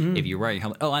 And if you wear your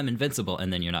helmet, oh, I'm invincible.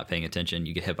 And then you're not paying attention.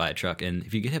 You get hit by a truck. And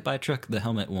if you get hit by a truck, the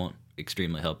helmet won't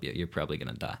extremely help you. You're probably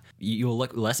going to die. You'll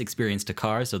look less experienced to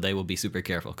cars, so they will be super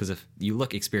careful, because if you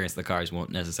look experienced, the cars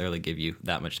won't necessarily give you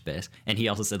that much space. And he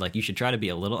also said, like, you should try to be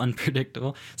a little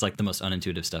unpredictable. It's like the most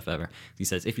unintuitive stuff ever. He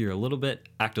says, if you're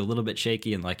act a little bit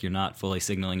shaky and like you're not fully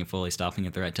signaling and fully stopping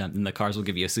at the right time, then the cars will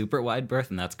give you a super wide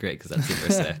berth, and that's great because that's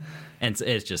super safe. And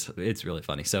it's really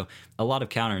funny. So a lot of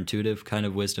counterintuitive kind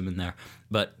of wisdom in there.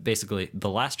 But basically, the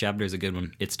last chapter is a good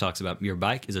one. It talks about your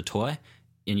bike is a toy,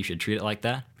 and you should treat it like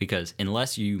that, because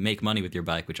unless you make money with your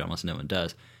bike, which almost no one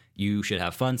does, you should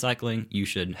have fun cycling. You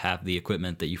should have the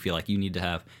equipment that you feel like you need to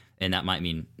have. And that might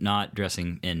mean not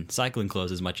dressing in cycling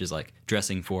clothes as much as like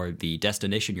dressing for the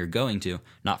destination you're going to,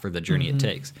 not for the journey it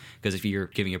takes. Because if you're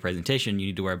giving a presentation, you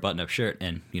need to wear a button-up shirt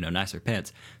and, nicer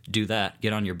pants. Do that.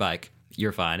 Get on your bike.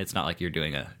 You're fine. It's not like you're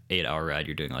doing a 8-hour ride.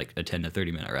 You're doing like a 10 to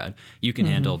 30-minute ride. You can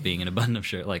handle being in a button-up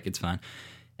shirt. Like, it's fine.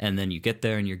 And then you get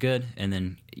there and you're good. And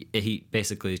then he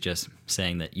basically is just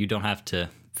saying that you don't have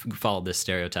to follow this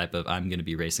stereotype of I'm going to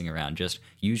be racing around. Just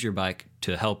use your bike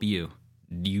to help you.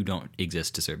 You don't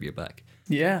exist to serve your bike.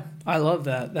 Yeah, I love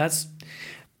that. That's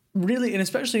really, and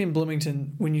especially in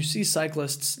Bloomington, when you see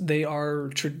cyclists, they are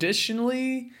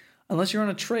traditionally, unless you're on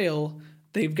a trail,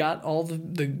 they've got all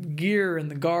the gear and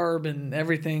the garb and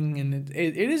everything, and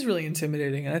it is really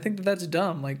intimidating. And I think that's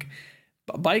dumb. Like,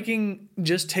 biking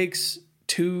just takes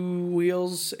 2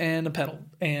 wheels and a pedal,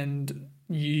 and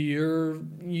you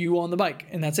on the bike,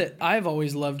 and that's it. I've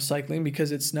always loved cycling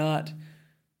because it's not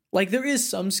like, there is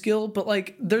some skill, but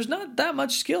like there's not that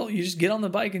much skill. You just get on the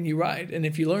bike and you ride. And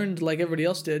if you learned like everybody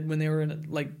else did when they were in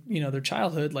their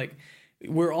childhood, like,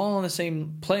 we're all on the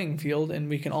same playing field and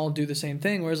we can all do the same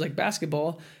thing. Whereas like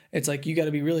basketball, it's like you got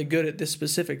to be really good at this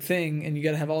specific thing and you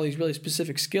got to have all these really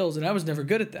specific skills. And I was never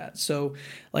good at that. So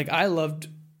like, I loved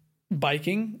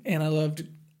biking, and I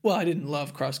didn't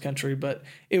love cross country, but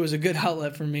it was a good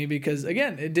outlet for me because,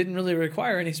 again, it didn't really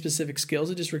require any specific skills.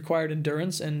 It just required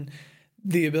endurance and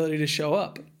the ability to show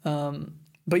up.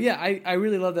 But yeah, I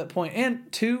really love that point.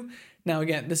 And 2, now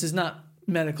again, this is not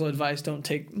medical advice. Don't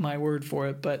take my word for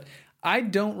it, but I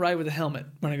don't ride with a helmet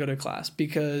when I go to class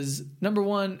because, number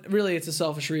 1, really it's a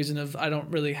selfish reason of I don't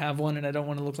really have one and I don't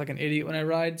want to look like an idiot when I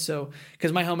ride. So,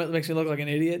 because my helmet makes me look like an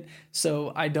idiot,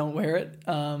 so I don't wear it.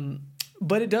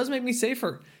 But it does make me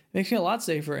safer. It makes me a lot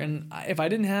safer. And if I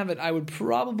didn't have it, I would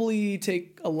probably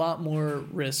take a lot more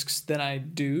risks than I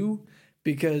do,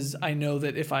 because I know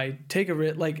that if I take a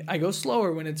risk, like I go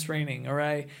slower when it's raining, or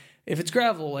if it's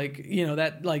gravel, like,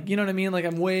 that, like, you know what I mean? Like,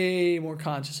 I'm way more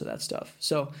conscious of that stuff.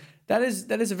 So that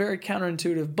is a very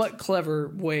counterintuitive but clever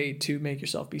way to make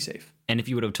yourself be safe. And if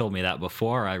you would have told me that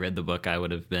before I read the book, I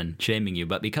would have been shaming you.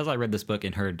 But because I read this book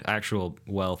and heard actual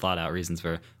well thought out reasons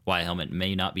for why a helmet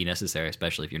may not be necessary,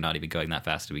 especially if you're not even going that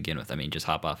fast to begin with. I mean, just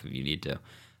hop off if you need to.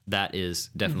 That is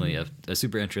definitely a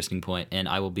super interesting point. And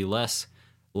I will be less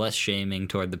shaming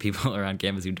toward the people around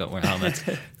campus who don't wear helmets.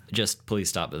 Just please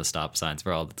stop at the stop signs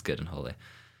for all that's good and holy.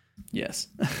 Yes,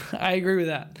 I agree with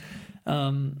that.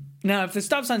 Now, if the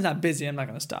stop sign's not busy, I'm not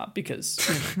going to stop because,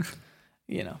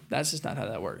 that's just not how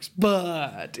that works.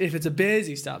 But if it's a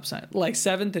busy stop sign, like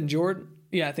 7th and Jordan,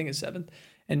 yeah, I think it's 7th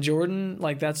and Jordan,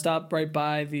 like that stop right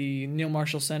by the Neil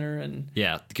Marshall Center. And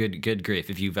yeah, good grief.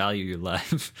 If you value your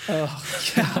life. Oh,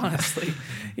 yeah, honestly.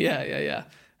 Yeah.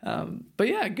 But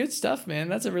yeah, good stuff,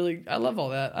 man. I love all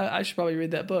that. I should probably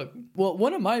read that book. Well,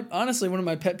 one of my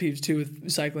pet peeves too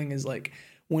with cycling is like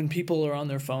when people are on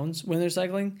their phones when they're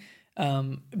cycling,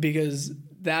 because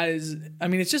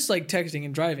it's just like texting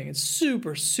and driving. It's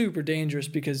super, super dangerous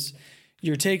because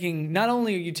not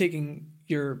only are you taking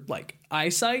your like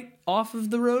eyesight off of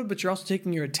the road, but you're also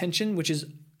taking your attention, which is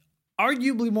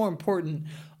arguably more important,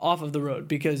 off of the road,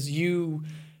 because you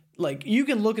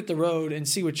can look at the road and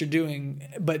see what you're doing,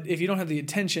 but if you don't have the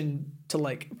attention to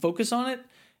like focus on it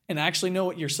and actually know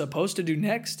what you're supposed to do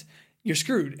next, you're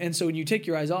screwed. And so when you take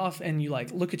your eyes off and you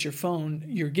like look at your phone,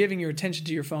 you're giving your attention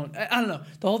to your phone. I don't know.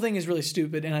 The whole thing is really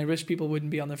stupid, and I wish people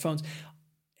wouldn't be on their phones.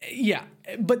 Yeah,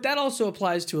 but that also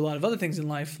applies to a lot of other things in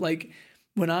life. Like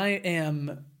when I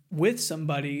am with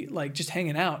somebody, like just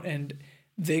hanging out, and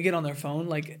they get on their phone,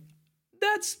 like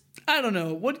I don't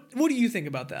know. What do you think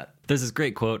about that? There's this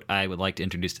great quote I would like to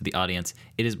introduce to the audience.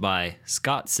 It is by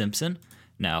Scott Simpson.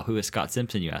 Now, who is Scott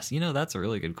Simpson, you ask? That's a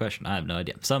really good question. I have no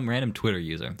idea. Some random Twitter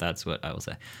user. That's what I will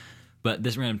say. But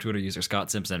this random Twitter user, Scott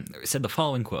Simpson, said the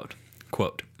following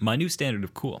quote, "My new standard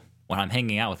of cool. When I'm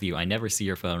hanging out with you, I never see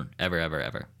your phone, ever, ever,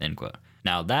 ever," end quote.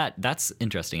 Now, that's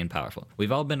interesting and powerful.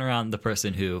 We've all been around the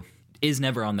person who is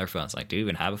never on their phones. Like, do you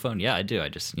even have a phone? Yeah, I do. I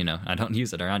just, I don't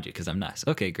use it around you because I'm nice.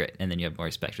 Okay, great. And then you have more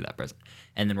respect for that person.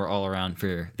 And then we're all around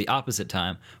for the opposite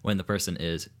time when the person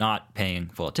is not paying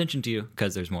full attention to you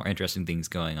because there's more interesting things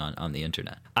going on the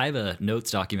internet. I have a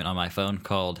notes document on my phone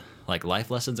called like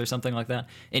life lessons or something like that.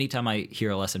 Anytime I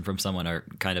hear a lesson from someone or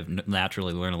kind of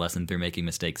naturally learn a lesson through making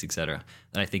mistakes, etc.,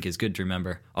 that I think is good to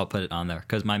remember, I'll put it on there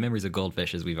because my memory's a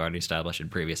goldfish, as we've already established in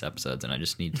previous episodes, and I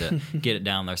just need to get it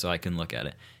down there so I can look at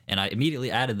it. And I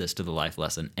immediately added this to the life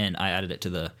lesson, and I added it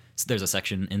to there's a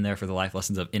section in there for the life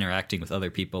lessons of interacting with other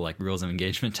people, like rules of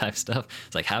engagement type stuff.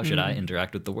 It's like, how should I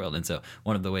interact with the world? And so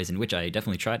one of the ways in which I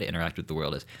definitely try to interact with the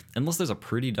world is, unless there's a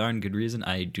pretty darn good reason,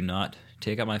 I do not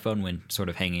take out my phone when sort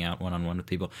of hanging out one-on-one with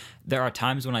people. There are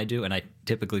times when I do, and I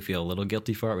typically feel a little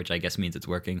guilty for it, which I guess means it's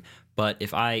working. But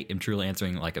if I am truly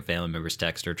answering like a family member's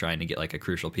text or trying to get like a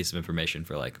crucial piece of information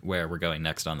for like where we're going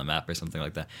next on the map or something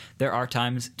like that, there are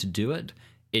times to do it.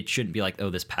 It shouldn't be like, oh,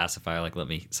 this pacifier, like let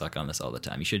me suck on this all the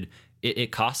time. You should.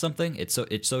 It costs something. It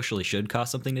socially should cost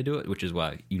something to do it, which is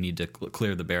why you need to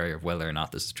clear the barrier of whether or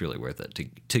not this is truly worth it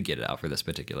to get it out for this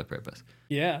particular purpose.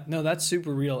 Yeah, no, that's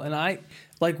super real. And I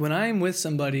like when I'm with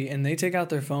somebody and they take out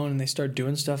their phone and they start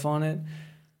doing stuff on it,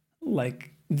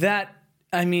 like that.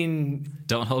 I mean,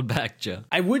 don't hold back, Joe.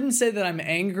 I wouldn't say that I'm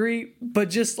angry, but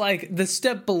just like the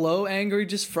step below angry,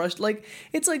 just frustrated. Like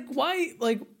it's like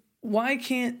why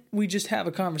can't we just have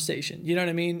a conversation? You know what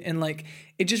I mean? And like,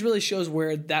 it just really shows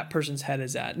where that person's head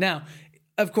is at. Now,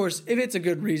 of course, if it's a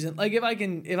good reason, like if I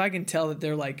can tell that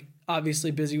they're like obviously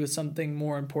busy with something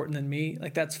more important than me,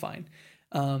 like that's fine.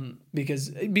 Because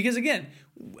again,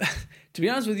 to be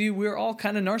honest with you, we're all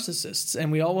kind of narcissists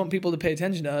and we all want people to pay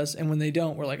attention to us. And when they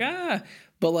don't, we're like,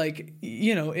 but like,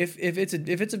 if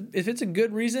it's a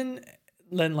good reason,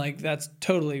 then like that's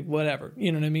totally whatever,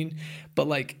 you know what I mean? But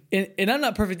like, and I'm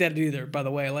not perfect at it either, by the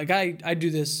way. Like I do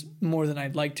this more than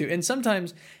I'd like to, and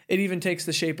sometimes it even takes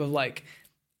the shape of like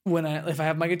if I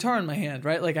have my guitar in my hand,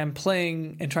 right? Like I'm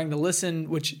playing and trying to listen,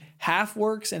 which half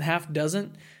works and half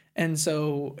doesn't, and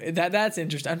so that's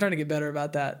interesting. I'm trying to get better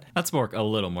about that. That's a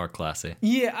little more classy.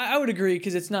 Yeah, I would agree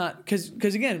because it's not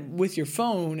because again with your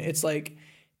phone, it's like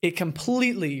it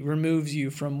completely removes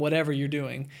you from whatever you're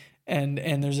doing.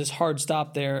 And there's this hard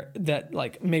stop there that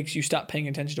like makes you stop paying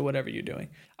attention to whatever you're doing.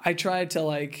 I try to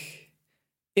like,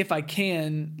 if I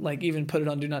can, like even put it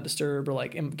on do not disturb or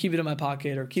like keep it in my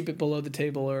pocket or keep it below the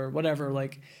table or whatever.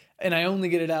 Like, and I only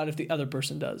get it out if the other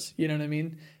person does. You know what I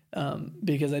mean?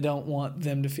 Because I don't want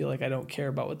them to feel like I don't care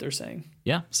about what they're saying.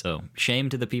 Yeah. So shame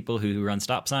to the people who run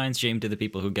stop signs. Shame to the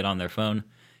people who get on their phone.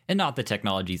 And not that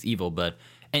technology is evil, but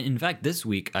and in fact, this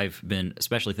week I've been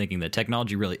especially thinking that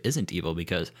technology really isn't evil,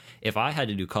 because if I had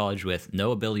to do college with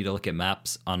no ability to look at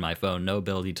maps on my phone, no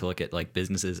ability to look at like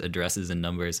businesses, addresses, and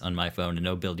numbers on my phone, and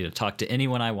no ability to talk to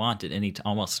anyone I want at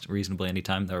almost reasonably any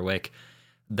time they're awake,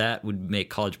 that would make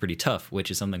college pretty tough, which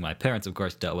is something my parents, of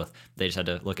course, dealt with. They just had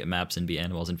to look at maps and be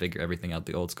animals and figure everything out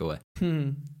the old school way.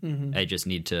 I just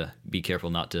need to be careful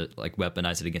not to like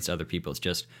weaponize it against other people. It's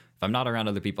just if I'm not around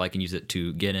other people, I can use it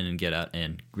to get in and get out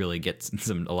and really get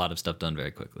a lot of stuff done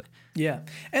very quickly. Yeah.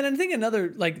 And I think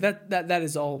another like that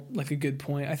is all like a good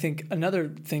point. I think another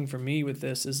thing for me with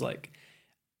this is like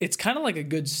it's kind of like a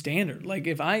good standard. Like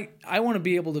if I want to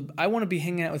be able to, I want to be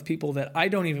hanging out with people that I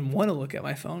don't even want to look at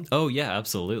my phone. Oh yeah,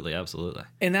 absolutely. Absolutely.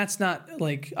 And that's not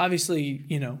like, obviously,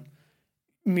 you know,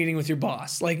 meeting with your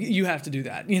boss, like you have to do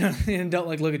that, you know, and don't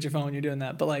like look at your phone when you're doing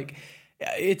that. But like,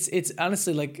 it's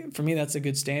honestly like, for me, that's a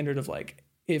good standard of like,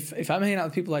 if I'm hanging out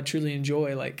with people I truly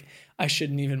enjoy, like I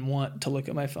shouldn't even want to look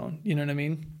at my phone. You know what I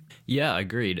mean? Yeah,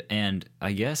 agreed. And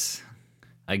I guess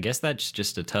that's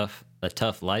just a tough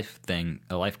life thing,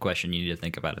 a life question you need to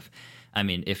think about.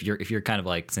 If you're kind of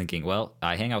like thinking, well,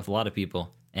 I hang out with a lot of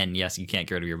people, and yes, you can't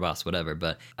get rid of your boss, whatever,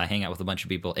 but I hang out with a bunch of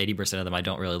people, 80% of them I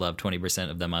don't really love, 20%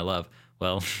 of them I love.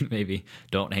 Well, maybe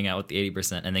don't hang out with the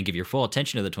 80% and then give your full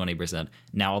attention to the 20%.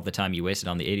 Now all the time you wasted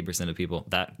on the 80% of people,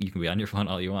 that you can be on your phone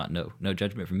all you want. No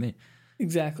judgment from me.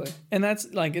 Exactly. And that's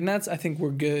I think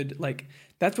we're good. Like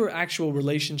that's where actual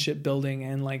relationship building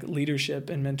and like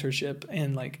leadership and mentorship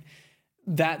and like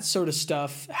that sort of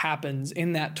stuff happens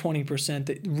in that 20%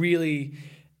 that really,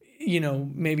 you know,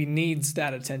 maybe needs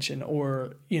that attention,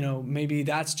 or, you know, maybe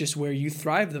that's just where you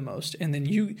thrive the most. And then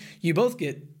you both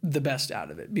get the best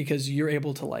out of it because you're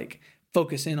able to like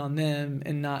focus in on them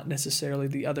and not necessarily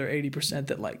the other 80%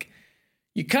 that like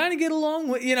you kind of get along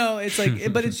with, you know, it's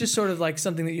like, but it's just sort of like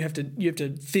something that you have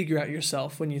to figure out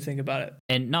yourself when you think about it.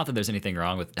 And not that there's anything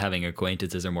wrong with having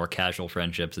acquaintances or more casual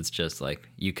friendships. It's just like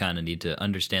you kind of need to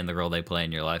understand the role they play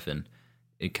in your life and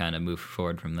it kind of move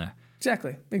forward from there.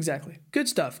 Exactly. Good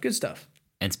stuff.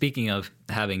 And speaking of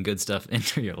having good stuff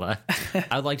into your life,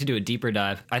 I'd like to do a deeper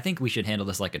dive. I think we should handle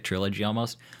this like a trilogy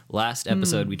almost. Last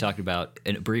episode, we talked about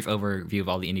a brief overview of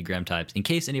all the Enneagram types. In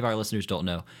case any of our listeners don't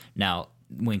know, now,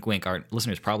 wink, wink, our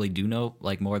listeners probably do know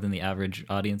like more than the average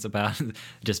audience about,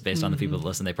 just based on the people that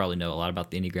listen. They probably know a lot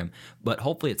about the Enneagram. But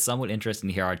hopefully it's somewhat interesting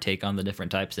to hear our take on the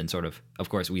different types and sort of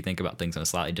course, we think about things in a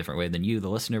slightly different way than you, the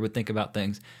listener, would think about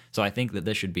things. So I think that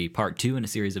this should be part 2 in a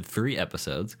series of 3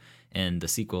 episodes and the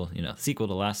sequel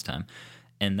to last time.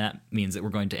 And that means that we're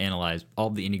going to analyze all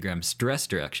the Enneagram stress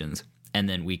directions, and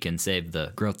then we can save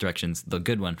the growth directions, the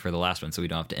good one, for the last one, so we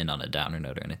don't have to end on a downer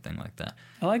note or anything like that.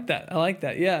 I like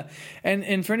that. Yeah.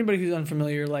 And for anybody who's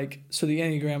unfamiliar, like, so the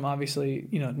Enneagram, obviously,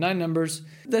 you know, 9 numbers.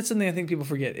 That's something I think people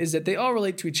forget, is that they all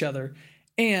relate to each other,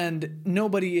 and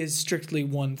nobody is strictly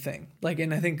one thing. Like,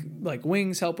 and I think like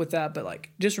wings help with that, but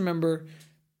like, just remember,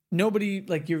 nobody,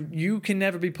 like you can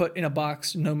never be put in a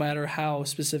box, no matter how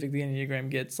specific the Enneagram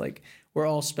gets. Like, we're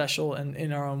all special and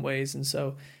in our own ways. And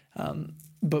so,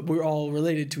 but we're all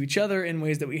related to each other in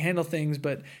ways that we handle things.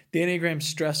 But the Enneagram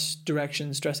stress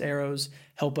directions, stress arrows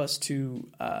help us to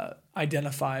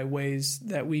identify ways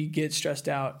that we get stressed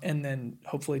out, and then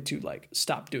hopefully to like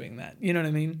stop doing that. You know what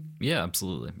I mean? Yeah,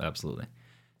 absolutely.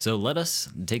 So let us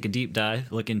take a deep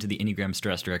dive, look into the Enneagram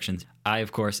stress directions. I,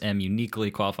 of course, am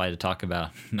uniquely qualified to talk about,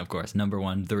 of course, number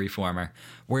 1, the reformer.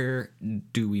 Where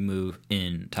do we move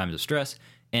in times of stress?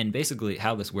 And basically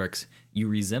how this works, you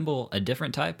resemble a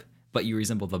different type, but you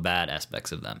resemble the bad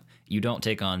aspects of them. You don't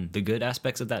take on the good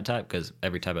aspects of that type, because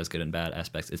every type has good and bad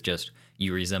aspects. It's just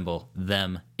you resemble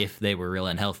them if they were real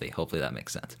unhealthy. Hopefully that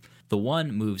makes sense. The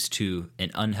 1 moves to an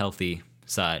unhealthy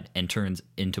side and turns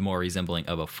into more resembling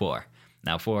of a 4.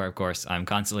 Now, 4, of course, I'm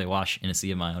constantly awash in a sea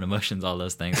of my own emotions, all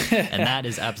those things. And that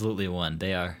is absolutely a 1.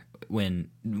 They are, when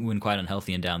quite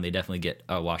unhealthy and down, they definitely get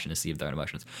awash in a sea of their own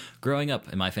emotions. Growing up,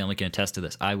 and my family can attest to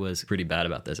this, I was pretty bad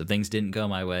about this. If things didn't go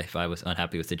my way, if I was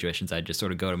unhappy with situations, I'd just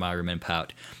sort of go to my room and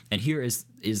pout. And here is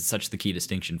such the key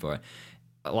distinction for it.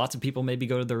 Lots of people maybe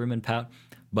go to the room and pout,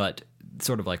 but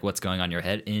sort of like what's going on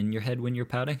in your head when you're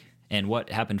pouting. And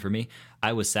what happened for me,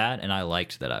 I was sad, and I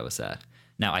liked that I was sad.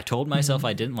 Now, I told myself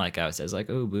I didn't like I was like,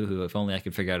 oh, boo-hoo, if only I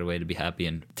could figure out a way to be happy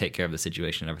and take care of the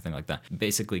situation and everything like that.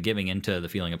 Basically, giving into the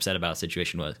feeling upset about a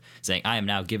situation was saying, I am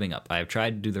now giving up. I have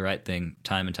tried to do the right thing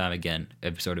time and time again.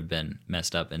 I've sort of been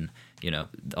messed up, and, you know,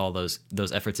 all those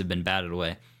efforts have been batted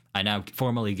away. I now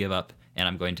formally give up, and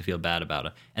I'm going to feel bad about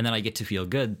it. And then I get to feel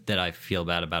good that I feel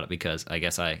bad about it, because I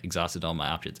guess I exhausted all my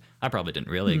options. I probably didn't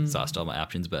really exhaust all my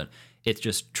options, but it's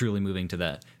just truly moving to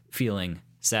that feeling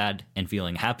sad and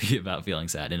feeling happy about feeling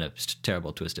sad in a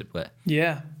terrible, twisted way.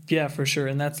 Yeah, for sure.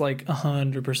 And that's like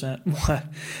 100%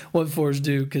 what 4s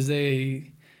do, because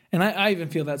they, and I even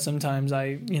feel that sometimes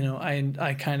I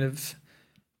kind of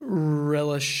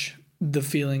relish the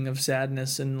feeling of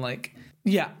sadness, and like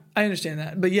Yeah, I understand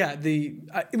that. But yeah,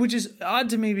 which is odd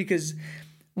to me because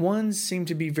ones seem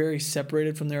to be very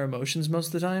separated from their emotions most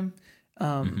of the time.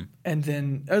 And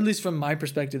then, or at least from my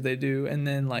perspective, they do. And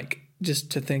then like,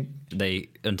 just to think. They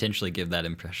intentionally give that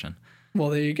impression. Well,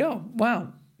 there you go.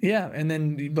 Wow. Yeah. And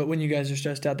then, but when you guys are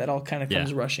stressed out, that all kind of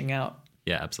comes rushing out.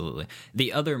 Yeah, absolutely.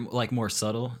 The other, like, more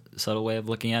subtle way of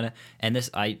looking at it, and this,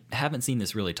 I haven't seen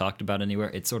this really talked about anywhere.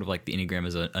 It's sort of like the Enneagram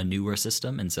is a newer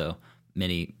system, and so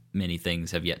many things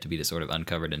have yet to be sort of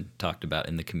uncovered and talked about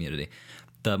in the community.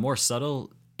 The more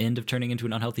subtle end of turning into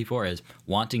an unhealthy 4 is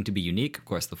wanting to be unique. Of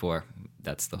course, the 4,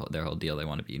 that's their whole deal. They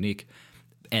want to be unique,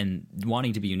 and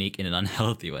wanting to be unique in an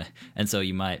unhealthy way. And so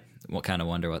you might kind of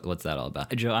wonder what's that all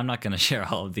about. Joe, I'm not going to share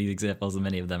all of these examples.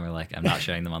 Many of them are like, I'm not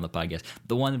sharing them on the podcast.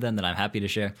 The one of them that I'm happy to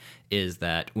share is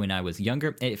that when I was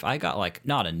younger, if I got like,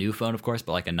 not a new phone, of course,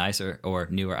 but like a nicer or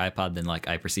newer iPod than like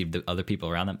I perceived the other people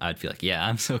around them, I'd feel like, yeah,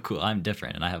 I'm so cool. I'm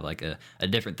different. And I have like a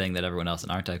different thing that everyone else,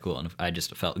 and aren't I cool? And I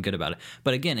just felt good about it.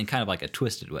 But again, in kind of like a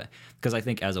twisted way, because I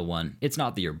think as a 1, it's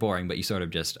not that you're boring, but you sort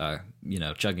of just are,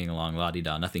 chugging along,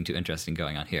 la-di-da, nothing too interesting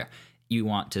going on here. You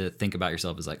want to think about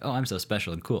yourself as like, oh, I'm so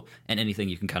special and cool. And anything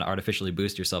you can kind of artificially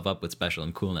boost yourself up with special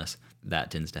and coolness, that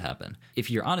tends to happen.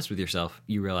 If you're honest with yourself,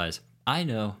 you realize, I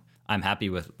know I'm happy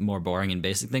with more boring and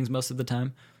basic things most of the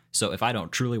time. So if I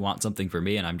don't truly want something for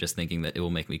me and I'm just thinking that it will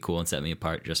make me cool and set me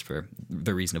apart just for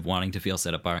the reason of wanting to feel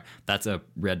set apart, that's a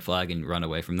red flag, and run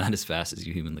away from that as fast as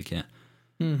you humanly can.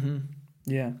 Mm-hmm.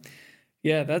 Yeah.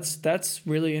 Yeah, that's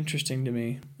really interesting to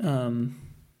me.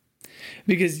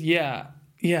 Because, yeah,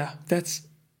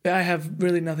 I have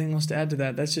really nothing else to add to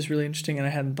that. That's just really interesting, and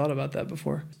I hadn't thought about that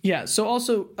before. Yeah, so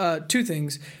also 2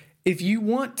 things. If you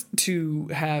want to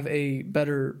have a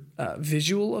better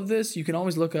visual of this, you can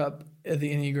always look up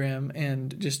the Enneagram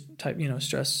and just type,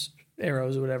 stress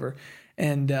arrows or whatever.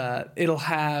 And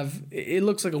it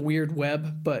looks like a weird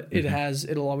web, but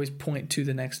it'll always point to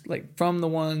the next, like from the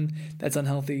one that's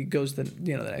unhealthy goes to the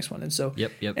next one. And so,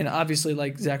 yep. And obviously,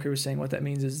 like Zachary was saying, what that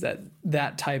means is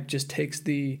that type just takes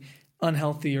the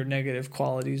unhealthy or negative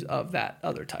qualities of that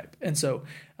other type. And so,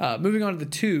 moving on to the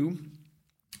 2,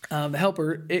 the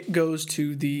helper, it goes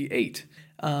to the 8.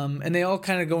 And they all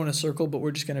kind of go in a circle, but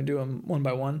we're just going to do them one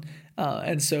by one.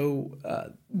 And so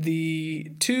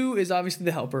the 2 is obviously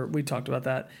the helper. We talked about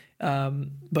that.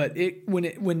 But when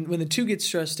the 2 gets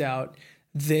stressed out,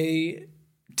 they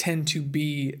tend to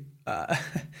be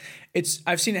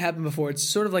I've seen it happen before. It's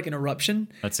sort of like an eruption.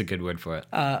 That's a good word for it.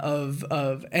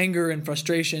 Of anger and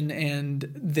frustration,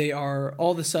 and they are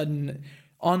all of a sudden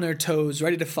on their toes,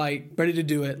 ready to fight, ready to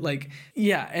do it. Like,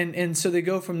 yeah. And so they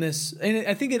go from this, and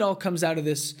I think it all comes out of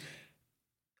this,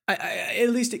 at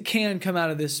least it can come out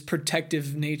of this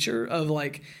protective nature of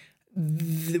like,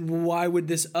 why would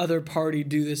this other party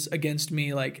do this against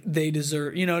me? Like, they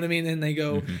deserve, you know what I mean? And they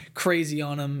go crazy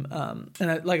on them.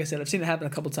 Like I said, I've seen it happen a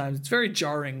couple times. It's very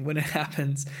jarring when it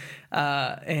happens.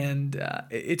 And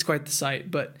it's quite the sight,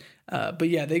 but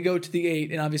yeah, they go to the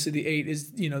 8, and obviously the 8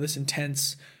 is, this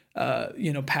intense,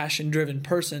 passion-driven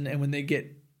person, and when they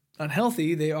get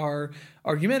unhealthy, they are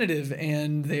argumentative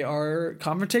and they are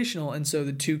confrontational, and so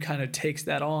the 2 kind of takes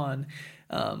that on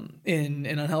in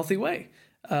an unhealthy way,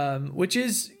 which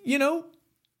is,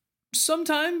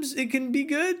 sometimes it can be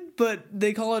good, but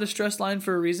they call it a stress line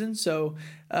for a reason, so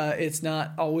it's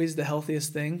not always the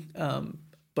healthiest thing,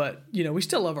 but we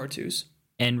still love our 2s.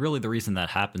 And really the reason that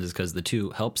happens is because the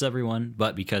 2 helps everyone,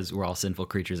 but because we're all sinful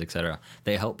creatures, etc.,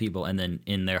 they help people. And then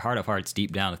in their heart of hearts,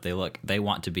 deep down, if they look, they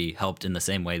want to be helped in the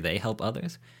same way they help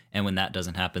others. And when that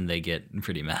doesn't happen, they get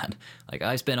pretty mad. Like,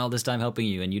 I spent all this time helping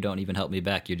you and you don't even help me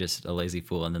back. You're just a lazy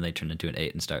fool. And then they turn into an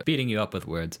 8 and start beating you up with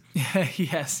words.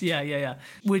 Yes. Yeah.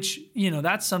 Which,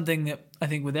 that's something that I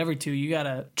think with every 2, you got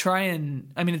to try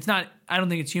and, I don't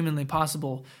think it's humanly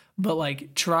possible, but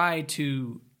like try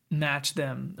to match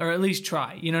them, or at least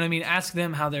try, ask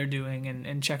them how they're doing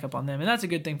and check up on them. And that's a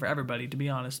good thing for everybody, to be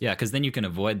honest. Yeah, because then you can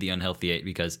avoid the unhealthy 8,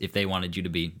 because if they wanted you to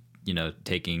be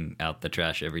taking out the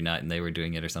trash every night and they were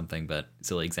doing it or something, but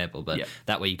silly example, but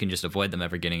that way you can just avoid them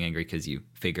ever getting angry, because you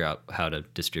figure out how to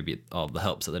distribute all the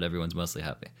help so that everyone's mostly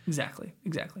happy. Exactly.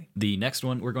 The next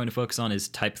one we're going to focus on is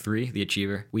type 3, the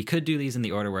achiever. We could do these in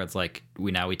the order where it's like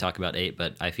we talk about 8,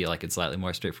 but I feel like it's slightly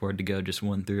more straightforward to go just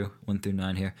 1 through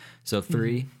 9 here. So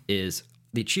 3 is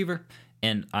the achiever,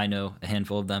 and I know a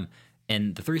handful of them.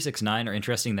 And the 3, 6, 9 are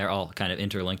interesting. They're all kind of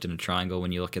interlinked in a triangle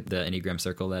when you look at the Enneagram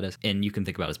circle, that is. And you can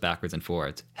think about it as backwards and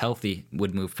forwards. Healthy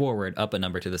would move forward up a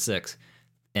number to the 6,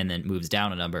 and then moves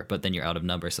down a number, but then you're out of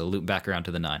number. So loop back around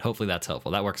to the 9. Hopefully that's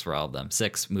helpful. That works for all of them.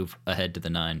 6, move ahead to the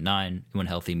 9. 9, when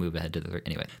healthy, move ahead to the 3.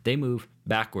 Anyway, they move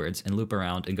backwards and loop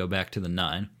around and go back to the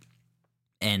 9.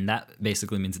 And that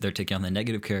basically means that they're taking on the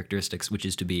negative characteristics, which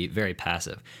is to be very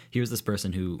passive. Here's this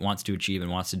person who wants to achieve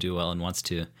and wants to do well and wants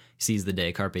to seize the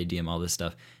day, carpe diem, all this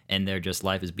stuff, and they're just,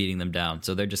 life is beating them down.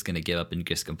 So they're just going to give up and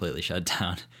just completely shut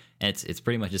down. And it's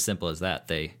pretty much as simple as that.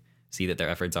 They see that their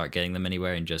efforts aren't getting them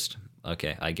anywhere and just,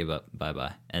 okay, I give up,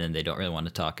 bye-bye. And then they don't really want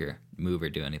to talk or move or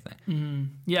do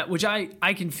anything. Yeah, which I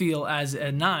can feel as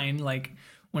a 9, like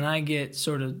when I get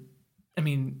sort of, I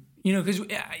mean, because,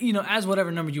 as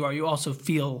whatever number you are, you also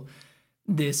feel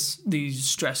these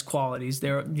stress qualities. They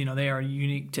are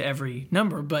unique to every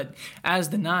number. But as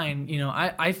the 9,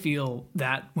 I feel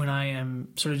that when I am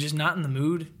sort of just not in the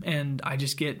mood and I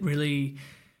just get really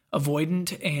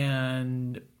avoidant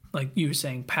and, like you were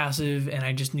saying, passive, and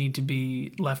I just need to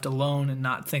be left alone and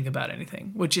not think about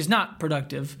anything, which is not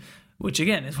productive, which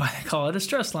again is why they call it a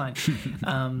stress line.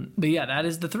 But yeah, that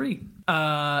is the 3.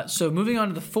 So moving on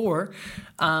to the 4,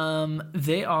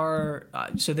 they are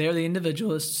the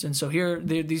individualists, and so here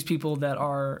they're these people that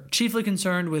are chiefly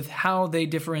concerned with how they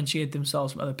differentiate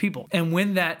themselves from other people. And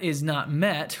when that is not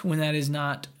met, when that is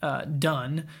not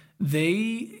done,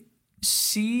 they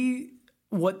see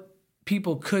what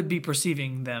people could be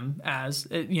perceiving them as,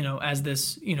 as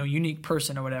this, unique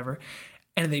person or whatever,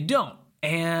 and they don't.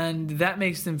 And that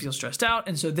makes them feel stressed out.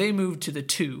 And so they move to the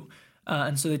 2.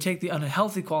 And so they take the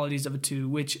unhealthy qualities of a 2,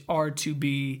 which are to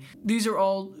be, these are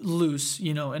all loose,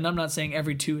 and I'm not saying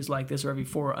every 2 is like this or every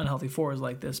unhealthy 4 is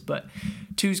like this, but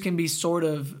 2s can be sort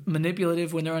of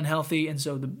manipulative when they're unhealthy. And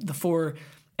so the 4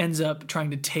 ends up trying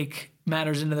to take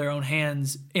matters into their own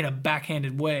hands in a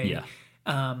backhanded way. Yeah.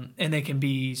 And they can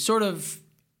be sort of,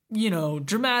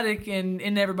 dramatic and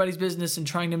in everybody's business and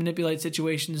trying to manipulate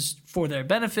situations for their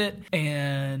benefit.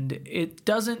 And it's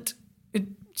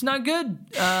not good.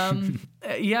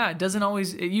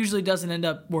 It usually doesn't end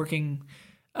up working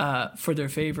for their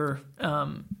favor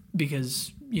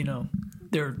because,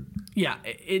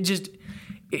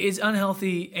 it's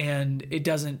unhealthy and it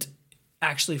doesn't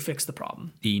actually fix the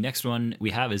problem. The next one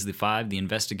we have is the 5, the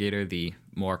investigator, the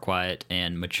more quiet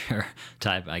and mature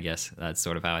type, I guess. That's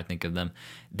sort of how I think of them.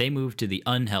 They move to the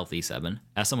unhealthy 7.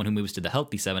 As someone who moves to the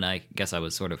healthy 7, I guess I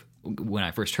was sort of, when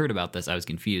I first heard about this, I was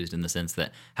confused in the sense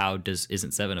that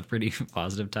isn't 7 a pretty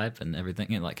positive type and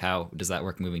everything? And like, how does that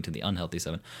work moving to the unhealthy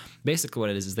 7? Basically what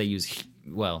it is they use,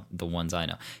 the ones I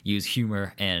know, use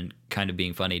humor and kind of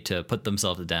being funny to put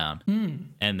themselves down.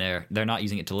 And they're not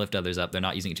using it to lift others up. They're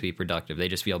not using it to be productive. They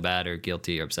just feel bad or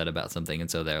guilty or upset about something.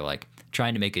 And so they're like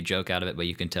trying to make a joke out of it, but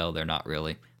you can tell they're not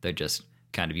really. They're just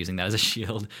kind of using that as a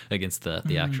shield against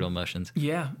the actual emotions.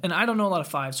 Yeah. And I don't know a lot of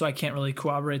 5, so I can't really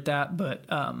corroborate that. But,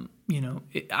 I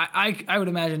would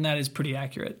imagine that is pretty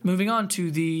accurate. Moving on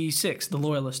to the 6, the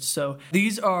loyalists. So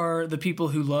these are the people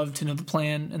who love to know the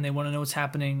plan and they want to know what's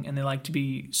happening and they like to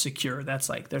be secure. That's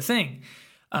like their thing.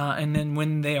 And then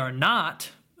when they are not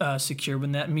secure,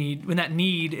 when that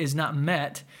need is not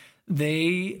met,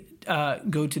 they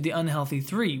go to the unhealthy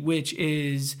 3, which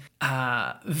is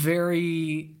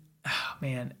very... Oh,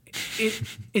 man,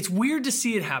 it's weird to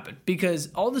see it happen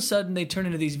because all of a sudden they turn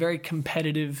into these very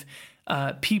competitive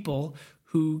people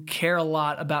who care a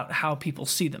lot about how people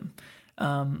see them,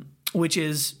 which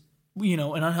is, an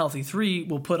unhealthy 3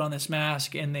 will put on this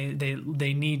mask and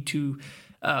they need to,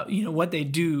 what they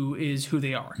do is who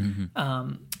they are.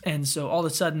 And so all of a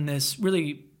sudden this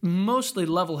really mostly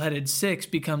level-headed 6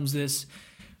 becomes this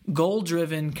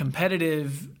goal-driven,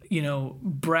 competitive,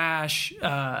 brash,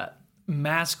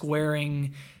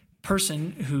 mask-wearing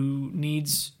person who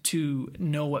needs to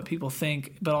know what people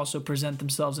think, but also present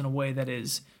themselves in a way that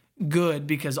is good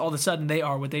because all of a sudden they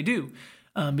are what they do.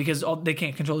 Because they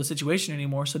can't control the situation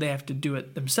anymore, so they have to do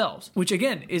it themselves. Which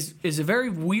again is a very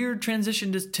weird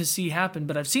transition to see happen,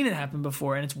 but I've seen it happen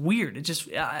before, and it's weird.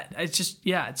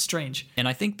 It's strange. And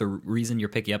I think the reason you're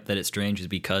picking up that it's strange is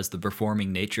because the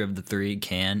performing nature of the 3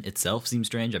 can itself seem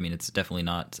strange. I mean, it's definitely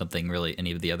not something really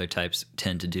any of the other types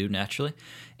tend to do naturally.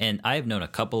 And I have known a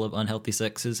couple of unhealthy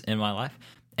 6s in my life.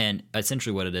 And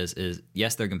essentially what it is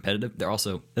yes, they're competitive. They're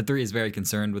also, the 3 is very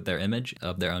concerned with their image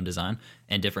of their own design,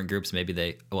 and different groups, maybe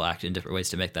they will act in different ways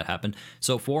to make that happen.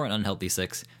 So for an unhealthy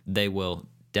 6, they will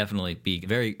definitely be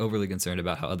very overly concerned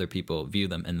about how other people view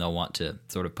them, and they'll want to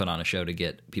sort of put on a show to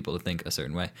get people to think a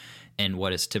certain way. And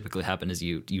what has typically happened is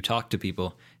you talk to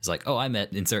people, it's like, oh, I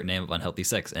met insert name of unhealthy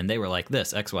 6, and they were like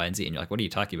this, X, Y, and Z. And you're like, what are you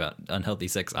talking about? Unhealthy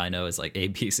 6, I know is like A,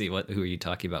 B, C. Who are you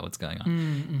talking about? What's going on?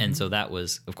 Mm-hmm. And so that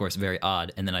was, of course, very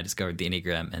odd. And then I discovered the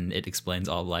Enneagram, and it explains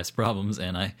all of life's problems,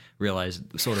 and I realized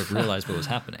what was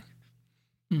happening.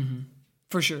 Mm-hmm.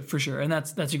 For sure. And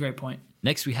that's a great point.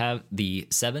 Next, we have the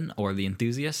 7, or the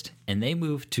enthusiast, and they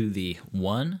move to the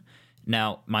 1.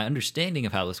 Now, my understanding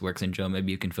of how this works, and Joe,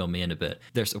 maybe you can fill me in a bit.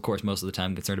 There's, of course, most of the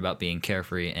time concerned about being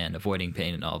carefree and avoiding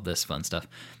pain and all of this fun stuff.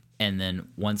 And then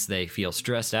once they feel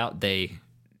stressed out, they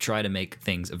try to make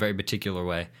things a very particular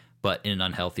way, but in an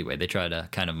unhealthy way. They try to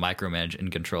kind of micromanage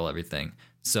and control everything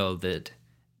so that,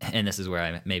 and this is where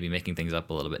I may be making things up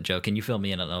a little bit. Joe, can you fill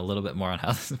me in a little bit more on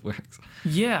how this works?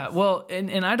 Yeah, well,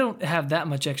 and I don't have that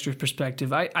much extra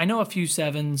perspective. I know a few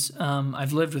 7s.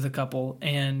 I've lived with a couple,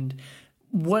 and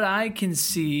what I can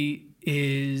see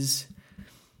is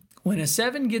when a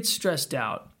 7 gets stressed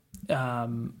out,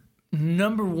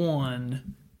 number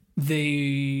one,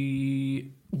 they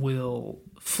will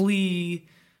flee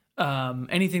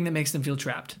anything that makes them feel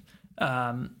trapped.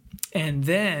 And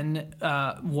then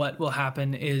what will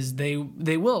happen is they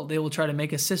will try to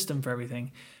make a system for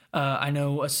everything. I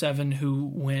know a 7 who,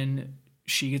 when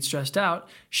she gets stressed out,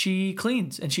 she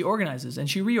cleans and she organizes and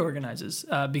she reorganizes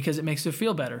because it makes her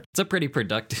feel better. It's a pretty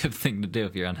productive thing to do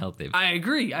if you're unhealthy. I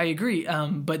agree.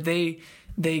 But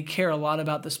they care a lot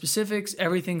about the specifics.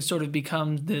 Everything sort of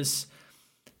becomes this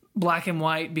black and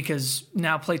white because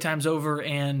now playtime's over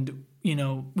and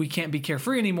we can't be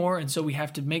carefree anymore, and so we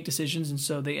have to make decisions, and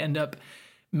so they end up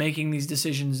making these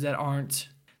decisions that aren't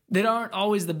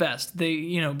always the best.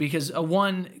 They, because a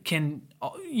 1 can,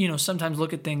 sometimes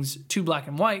look at things too black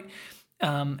and white,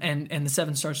 and the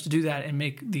 7 starts to do that and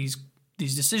make these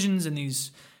decisions and these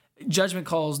judgment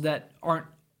calls that aren't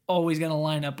always going to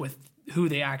line up with who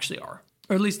they actually are,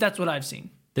 or at least that's what I've seen.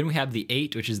 Then we have the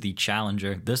 8, which is the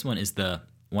challenger. This one is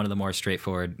one of the more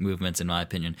straightforward movements, in my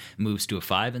opinion. Moves to a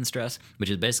 5 in stress, which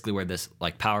is basically where this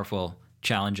like powerful,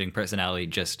 challenging personality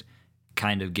just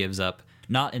kind of gives up,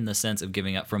 not in the sense of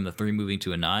giving up from the 3 moving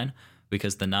to a 9,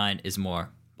 because the 9 is more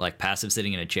like passive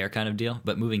sitting in a chair kind of deal,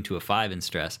 but moving to a 5 in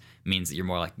stress means that you're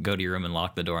more like go to your room and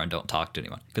lock the door and don't talk to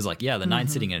anyone. Because the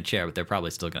 9's sitting in a chair, but they're probably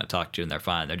still going to talk to you and they're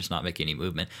fine. They're just not making any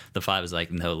movement. The 5 is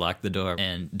like, no, lock the door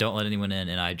and don't let anyone in.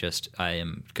 And I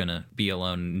am going to be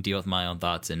alone and deal with my own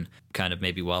thoughts and kind of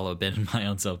maybe wallow a bit in my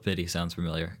own self-pity. Sounds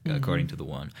familiar, according to the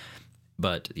 1.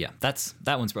 But yeah, that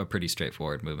one's a pretty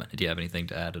straightforward movement. Do you have anything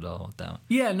to add at all with that one?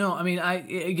 Yeah, no, I mean,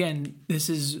 this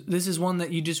is one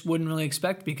that you just wouldn't really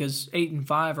expect because 8 and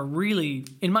 5 are really,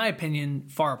 in my opinion,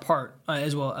 far apart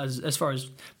as well as far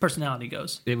as personality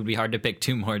goes. It would be hard to pick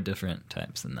 2 more different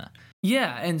types than that.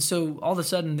 Yeah, and so all of a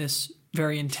sudden this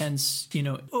very intense,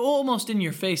 almost in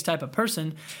your face type of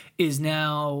person is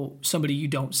now somebody you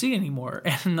don't see anymore.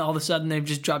 And all of a sudden they've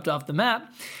just dropped off the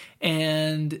map.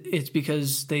 And it's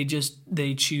because they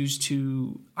choose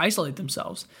to isolate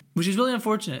themselves, which is really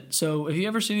unfortunate. So if you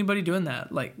ever see anybody doing that,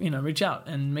 reach out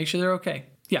and make sure they're okay.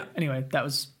 Yeah. Anyway,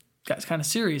 that's kind of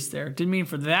serious there. Didn't mean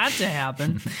for that to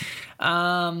happen.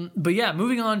 But yeah,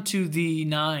 moving on to the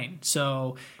 9.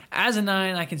 So as a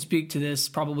 9, I can speak to this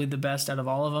probably the best out of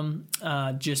all of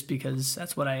them, just because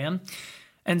that's what I am.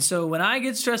 And so when I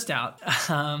get stressed out,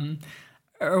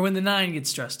 or when the 9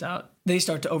 gets stressed out, they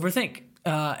start to overthink.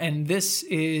 And this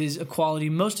is a quality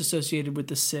most associated with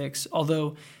the 6,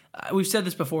 although we've said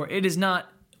this before, it is not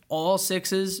all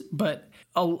 6s, but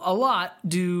a lot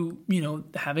do,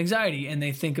 have anxiety and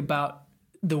they think about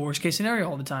the worst case scenario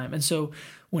all the time. And so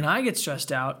when I get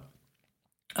stressed out,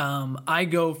 I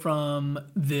go from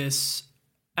this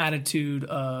attitude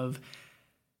of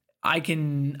I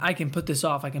can put this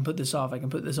off,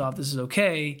 this is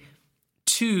okay,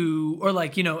 to, or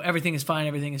everything is fine,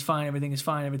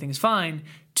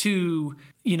 to,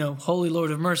 Holy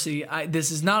Lord of Mercy,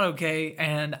 this is not okay,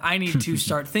 and I need to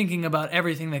start thinking about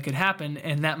everything that could happen,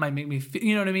 and that might make me feel,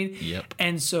 you know what I mean? Yep.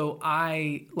 And so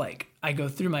I go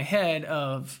through my head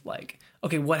of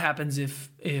okay, what happens if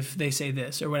they say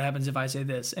this, or what happens if I say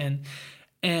this, and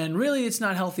really it's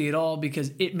not healthy at all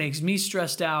because it makes me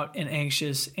stressed out and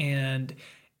anxious, and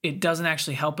it doesn't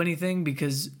actually help anything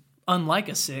because unlike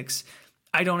a 6,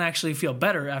 I don't actually feel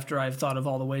better after I've thought of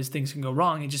all the ways things can go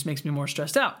wrong. It just makes me more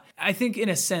stressed out. I think in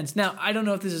a sense, now I don't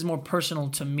know if this is more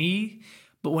personal to me,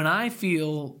 but when I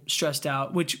feel stressed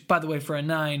out, which by the way, for a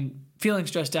 9, feeling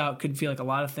stressed out could feel like a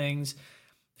lot of things.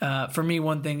 For me,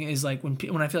 one thing is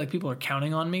when I feel like people are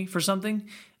counting on me for something,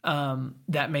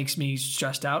 that makes me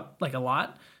stressed out a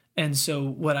lot. And so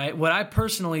what I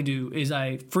personally do is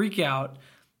I freak out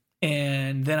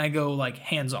and then I go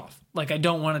hands off. I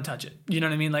don't want to touch it. You know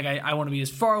what I mean? I want to be as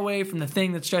far away from the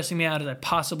thing that's stressing me out as I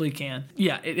possibly can.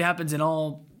 Yeah, it happens in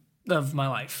all of my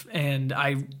life. And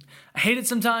I hate it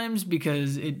sometimes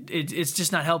because it's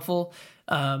just not helpful.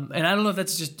 And I don't know if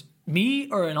that's just me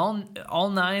or an all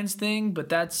nines thing, but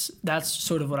that's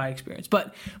sort of what I experienced.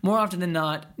 But more often than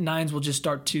not, nines will just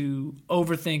start to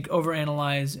overthink,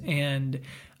 overanalyze, and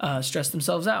stress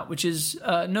themselves out, which is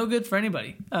no good for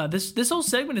anybody. This whole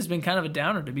segment has been kind of a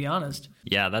downer, to be honest.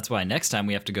 Yeah, that's why next time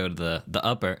we have to go to the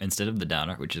upper instead of the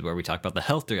downer, which is where we talk about the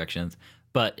health directions.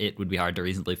 But it would be hard to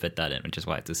reasonably fit that in, which is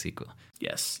why it's a sequel.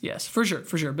 Yes, for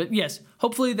sure. But yes,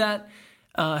 hopefully that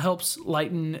helps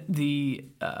lighten the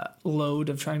load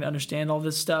of trying to understand all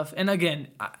this stuff. And again,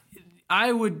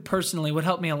 I would personally, what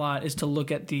helped me a lot is to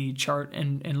look at the chart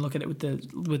and look at it with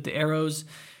the arrows,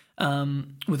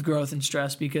 with growth and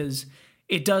stress, because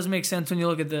it does make sense when you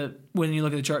look at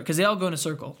the chart, because they all go in a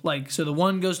circle. Like, so the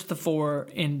 1 goes to the 4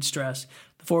 in stress,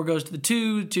 the 4 goes to the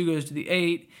 2 goes to the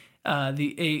 8.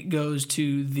 The 8 goes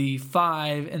to the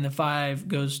 5, and the 5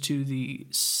 goes to the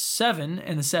 7,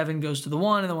 and the 7 goes to the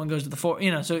 1, and the 1 goes to the 4.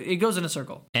 So it goes in a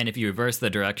circle. And if you reverse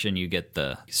the direction, you get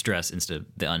the stress instead of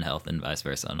the unhealth, and vice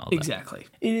versa, and all that. Exactly.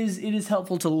 It is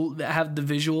helpful to have the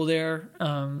visual there.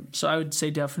 So I would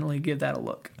say definitely give that a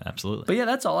look. Absolutely. But yeah,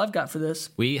 that's all I've got for this.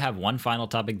 We have one final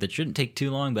topic that shouldn't take too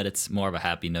long, but it's more of a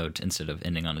happy note instead of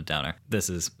ending on a downer.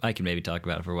 I can maybe talk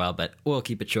about it for a while, but we'll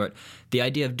keep it short. The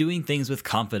idea of doing things with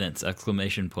confidence! !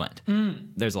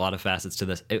 There's a lot of facets to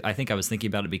this. I think I was thinking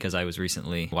about it because I was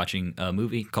recently watching a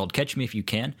movie called Catch Me If You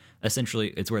Can. Essentially,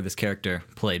 it's where this character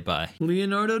played by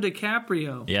Leonardo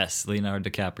DiCaprio. Yes, Leonardo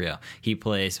DiCaprio. He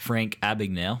plays Frank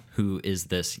Abagnale, who is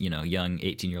this, young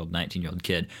 18-year-old, 19-year-old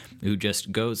kid who just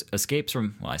runs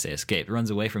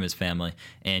away from his family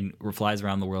and flies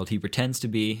around the world. He pretends to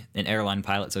be an airline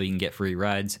pilot so he can get free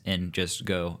rides and just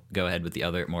go ahead with the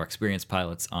other more experienced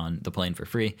pilots on the plane for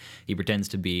free. He pretends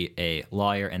to be a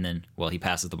lawyer, and then, he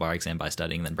passes the bar exam by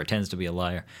studying, then pretends to be a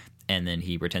lawyer. And then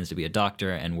he pretends to be a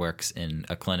doctor and works in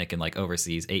a clinic and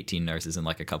oversees 18 nurses and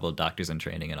a couple of doctors in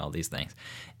training and all these things.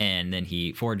 And then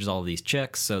he forges all of these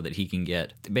checks so that he can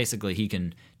he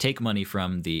can take money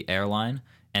from the airline,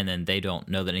 and then they don't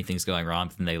know that anything's going wrong.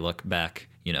 But then they look back,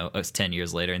 10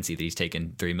 years later and see that he's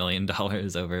taken $3 million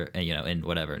over, in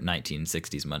whatever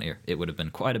 1960s money. Or it would have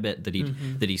been quite a bit that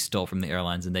he stole from the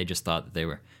airlines, and they just thought that they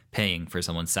were paying for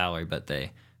someone's salary, but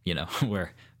they,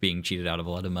 were being cheated out of a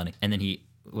lot of money. And then he,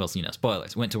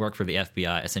 spoilers, went to work for the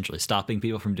FBI, essentially stopping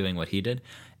people from doing what he did.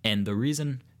 And the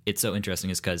reason it's so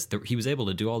interesting is because he was able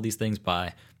to do all these things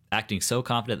by acting so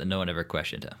confident that no one ever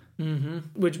questioned him.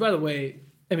 Mm-hmm. Which, by the way,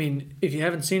 if you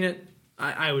haven't seen it,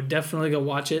 I would definitely go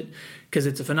watch it, because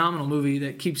it's a phenomenal movie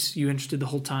that keeps you interested the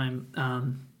whole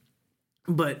time.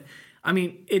 But,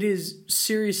 it is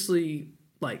seriously,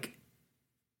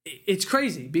 it's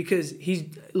crazy, because he's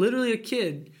literally a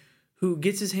kid who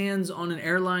gets his hands on an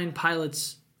airline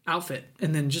pilot's outfit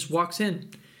and then just walks in.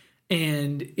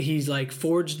 And he's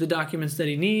forged the documents that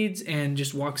he needs and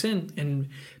just walks in. And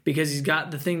because he's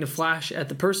got the thing to flash at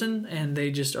the person, and they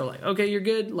just are okay, you're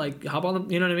good. Hop on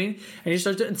the, you know what I mean? And he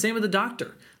starts doing, and same with the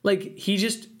doctor. He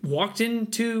just walked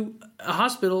into a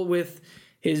hospital with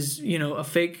his, a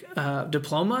fake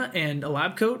diploma and a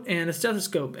lab coat and a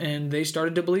stethoscope, and they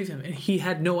started to believe him. And he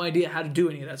had no idea how to do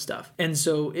any of that stuff. And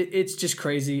so it's just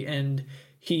crazy. And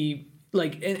he,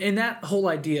 and that whole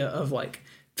idea of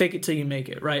fake it till you make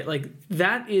it, right?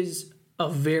 That is a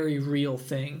very real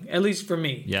thing, at least for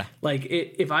me. Yeah.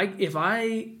 If I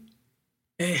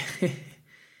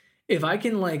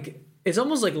can it's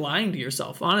almost like lying to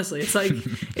yourself. Honestly, it's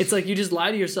it's you just lie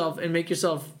to yourself and make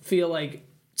yourself feel like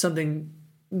something.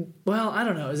 Well, I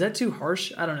don't know. Is that too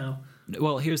harsh? I don't know.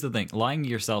 Well, here's the thing. Lying to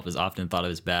yourself is often thought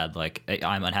of as bad.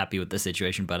 I'm unhappy with the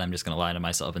situation, but I'm just going to lie to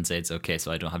myself and say it's okay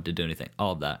so I don't have to do anything.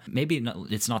 All of that. Maybe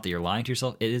it's not that you're lying to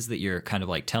yourself. It is that you're kind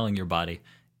of telling your body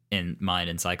and mind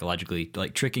and psychologically,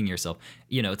 tricking yourself.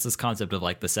 It's this concept of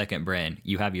the second brain.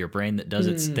 You have your brain that does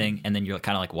its thing, and then you're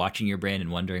kind of watching your brain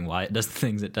and wondering why it does the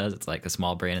things it does. It's a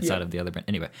small brain inside of the other brain.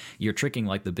 Anyway, you're tricking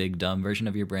the big dumb version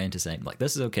of your brain to saying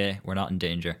this is okay. We're not in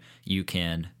danger. You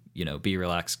can be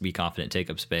relaxed, be confident, take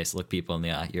up space, look people in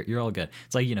the eye. You're all good.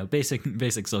 It's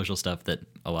basic social stuff that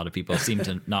a lot of people seem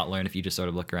to not learn if you just sort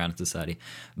of look around in society.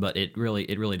 But it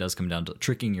really does come down to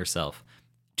tricking yourself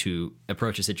to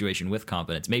approach a situation with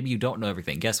confidence. Maybe you don't know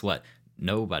everything. Guess what?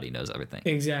 Nobody knows everything.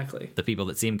 Exactly. The people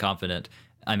that seem confident,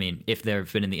 if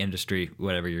they've been in the industry,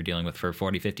 whatever you're dealing with, for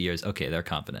 40, 50 years, okay, they're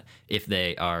confident. If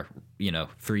they are,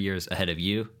 3 years ahead of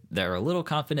you, they're a little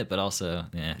confident, but also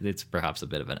it's perhaps a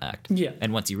bit of an act. Yeah.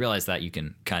 And once you realize that, you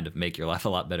can kind of make your life a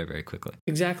lot better very quickly.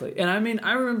 Exactly. And I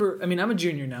remember, I'm a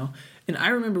junior now, and I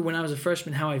remember when I was a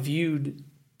freshman how I viewed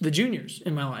the juniors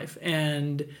in my life.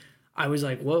 And I was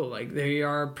whoa, they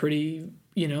are pretty,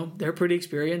 they're pretty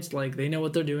experienced. They know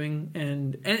what they're doing.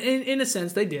 And in a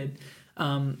sense, they did.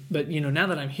 But now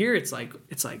that I'm here, it's like,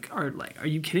 are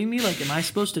you kidding me? Like, am I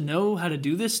supposed to know how to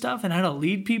do this stuff and how to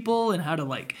lead people and how to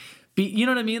like be, you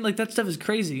know what I mean? Like that stuff is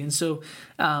crazy. And so,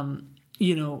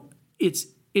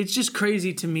 it's just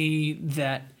crazy to me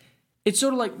that it's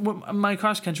sort of like what my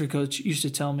cross country coach used to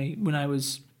tell me when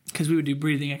because we would do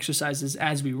breathing exercises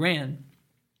as we ran.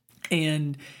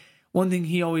 And one thing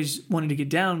he always wanted to get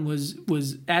down was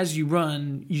as you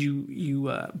run,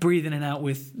 you breathe in and out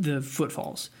with the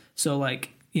footfalls. So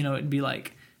like, it'd be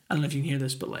like, I don't know if you can hear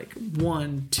this, but like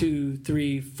 1, 2,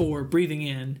 3, 4, breathing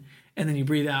in, and then you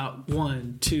breathe out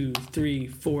 1, 2, 3,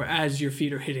 4 as your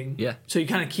feet are hitting. Yeah. So you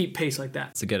kind of keep pace like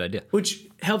that. It's a good idea. Which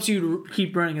helps you to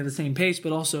keep running at the same pace,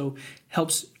 but also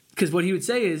helps, because what he would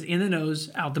say is in the nose,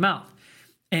 out the mouth.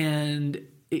 And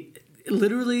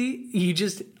literally, you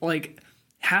just like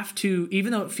have to,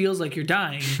 even though it feels like you're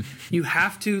dying, you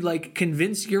have to like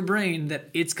convince your brain that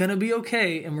it's going to be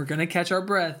okay and we're going to catch our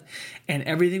breath and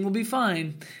everything will be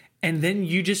fine. And then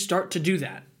you just start to do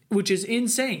that, which is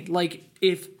insane. Like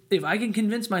if I can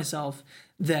convince myself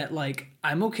that like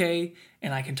I'm okay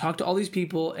and I can talk to all these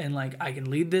people and like I can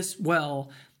lead this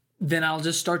well, then I'll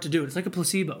just start to do it. It's like a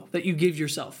placebo that you give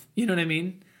yourself. You know what I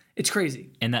mean? It's crazy.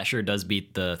 And that sure does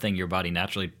beat the thing your body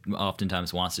naturally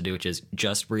oftentimes wants to do, which is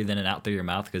just breathe in and out through your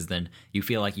mouth, because then you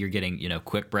feel like you're getting,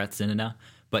 quick breaths in and out.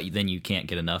 But then you can't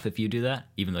get enough if you do that,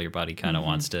 even though your body kind of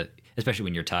wants to, especially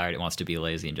when you're tired, it wants to be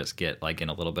lazy and just get like in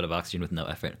a little bit of oxygen with no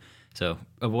effort. So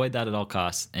avoid that at all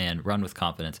costs and run with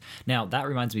confidence. Now, that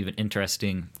reminds me of an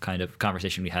interesting kind of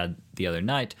conversation we had the other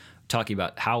night, talking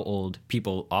about how old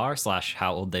people are /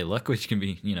 how old they look, which can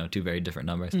be, two very different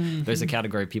numbers. Mm-hmm. There's a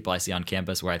category of people I see on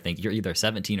campus where I think you're either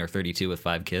 17 or 32 with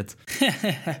 5 kids.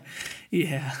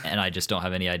 Yeah. And I just don't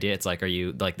have any idea. It's like, are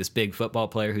you like this big football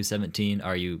player who's 17?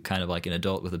 Are you kind of like an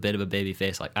adult with a bit of a baby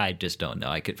face? Like, I just don't know.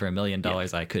 I could, for $1 million,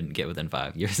 I couldn't get within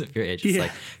 5 years of your age. It's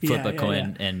like flip a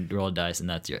coin and roll a dice and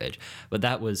that's your age. But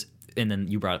that was, and then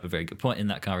you brought up a very good point in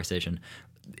that conversation.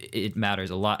 It matters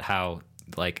a lot how,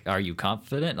 like, are you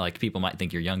confident? Like, people might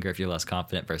think you're younger if you're less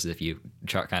confident versus if you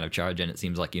kind of charge in, it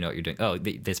seems like you know what you're doing. Oh,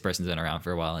 this person's been around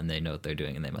for a while and they know what they're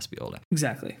doing and they must be older.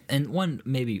 Exactly. And one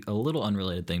maybe a little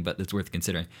unrelated thing, but it's worth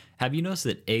considering. Have you noticed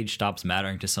that age stops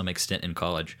mattering to some extent in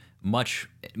college? Much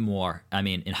more. I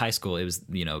mean, in high school, it was,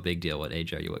 a big deal. What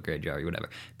age are you? What grade are you? Whatever.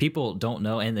 People don't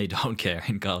know and they don't care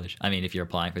in college. I mean, if you're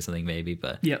applying for something, maybe,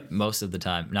 but most of the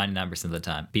time, 99% of the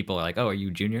time, people are like, oh, are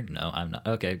you junior? No, I'm not.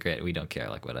 Okay, great. We don't care.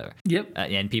 Like, whatever. Yep.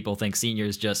 And people think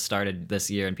seniors just started this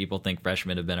year and people think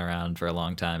freshmen have been around for a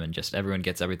long time and just everyone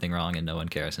gets everything wrong and no one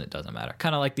cares and it doesn't matter.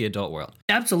 Kind of like the adult world.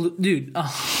 Absolutely. Dude,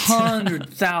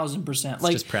 100,000%.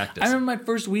 Like, just practice. I remember my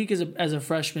first week as a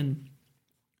freshman.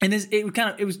 And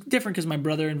it was different because my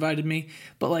brother invited me,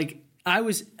 but like I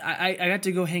got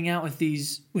to go hang out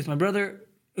with my brother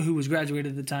who was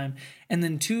graduated at the time, and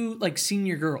then 2 like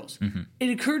senior girls. Mm-hmm.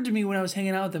 It occurred to me when I was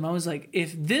hanging out with them, I was like,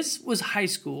 if this was high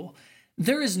school,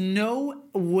 there is no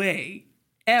way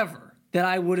ever that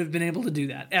I would have been able to do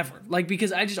that ever. Like,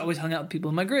 because I just always hung out with people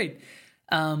in my grade,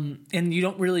 and you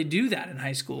don't really do that in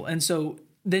high school. And so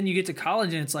then you get to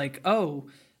college and it's like,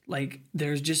 oh, like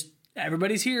there's just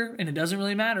everybody's here and it doesn't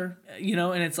really matter,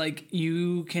 and it's like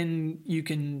you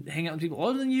can hang out with people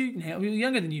older than you can hang out with people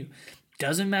younger than you.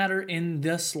 Doesn't matter in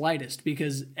the slightest,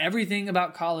 because everything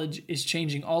about college is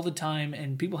changing all the time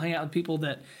and people hang out with people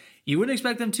that you wouldn't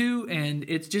expect them to, and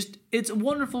it's a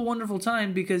wonderful, wonderful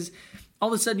time because all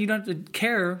of a sudden you don't have to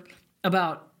care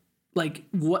about like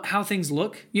how things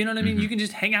look, you know what I mean? Mm-hmm. You can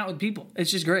just hang out with people. It's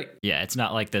just great. Yeah, it's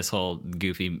not like this whole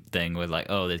goofy thing with like,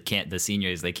 oh, the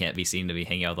seniors, they can't be seen to be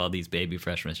hanging out with all these baby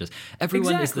freshmen. It's just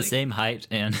everyone is the same height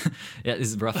and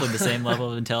is roughly the same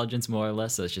level of intelligence, more or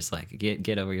less. So it's just like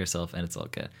get over yourself and it's all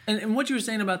good. And what you were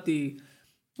saying about the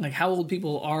like how old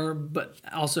people are, but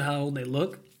also how old they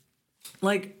look.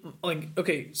 Like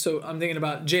okay, so I'm thinking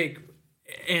about Jake,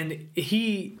 and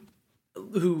he,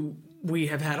 who we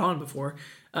have had on before,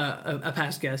 a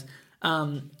past guest,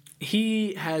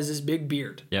 he has this big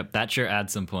beard. Yep, that sure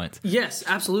adds some points. Yes,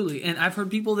 absolutely. And I've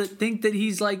heard people that think that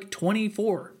he's like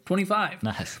 24, 25.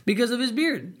 Nice. Because of his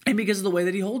beard and because of the way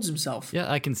that he holds himself.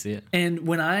 Yeah, I can see it. And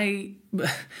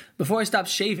before I stopped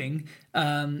shaving,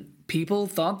 people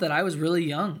thought that I was really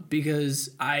young because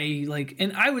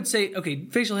and I would say, okay,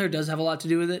 facial hair does have a lot to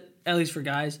do with it, at least for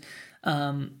guys.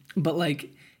 But like,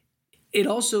 it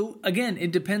also, again,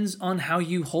 it depends on how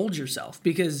you hold yourself,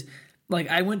 because like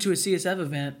I went to a CSF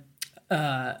event,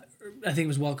 I think it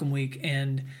was Welcome Week,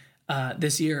 and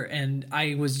this year, and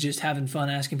I was just having fun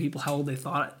asking people how old they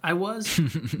thought I was.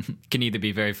 Can either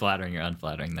be very flattering or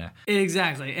unflattering there.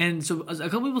 Exactly. And so a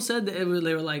couple people said that they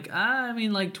were like, I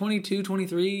mean, like 22,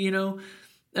 23,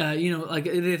 like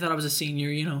they thought I was a senior,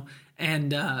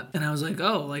 and I was like,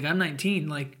 oh, like I'm 19,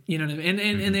 like, you know what I mean?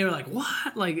 And they were like,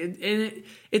 what? Like,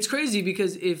 it's crazy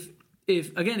because if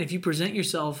you present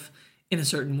yourself in a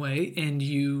certain way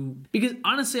because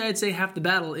honestly, I'd say half the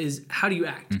battle is how do you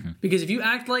act? Because if you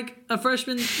act like a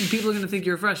freshman, people are going to think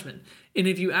you're a freshman. And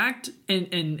if you act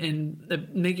and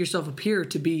make yourself appear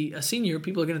to be a senior,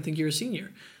 people are going to think you're a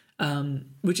senior,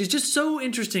 which is just so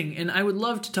interesting. And I would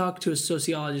love to talk to a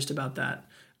sociologist about that.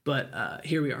 But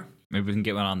here we are. Maybe we can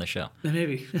get one on the show.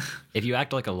 Maybe. If you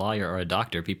act like a lawyer or a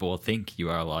doctor, people will think you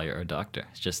are a lawyer or a doctor.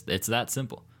 It's that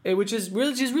simple. Which is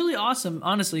really awesome,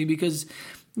 honestly, because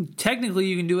technically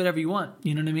you can do whatever you want.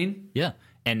 You know what I mean? Yeah.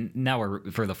 And now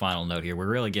for the final note here, we're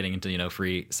really getting into,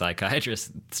 free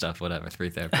psychiatrist stuff, whatever, free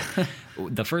therapy.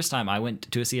 The first time I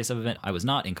went to a CSF event, I was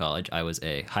not in college. I was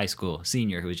a high school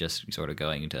senior who was just sort of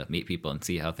going to meet people and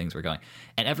see how things were going.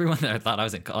 And everyone there thought I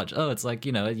was in college. Oh, it's like,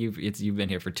 you've been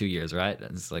here for 2 years, right?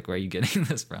 And it's like, where are you getting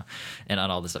this from? And on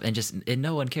all this stuff. And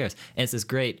no one cares. And it's this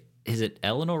great, is it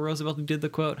Eleanor Roosevelt who did the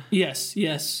quote? Yes.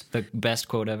 The best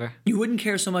quote ever. You wouldn't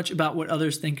care so much about what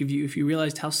others think of you if you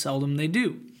realized how seldom they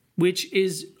do. Which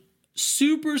is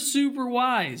super, super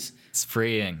wise. It's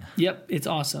freeing. Yep, it's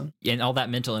awesome. And all that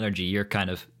mental energy you're kind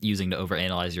of using to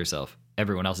overanalyze yourself.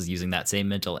 Everyone else is using that same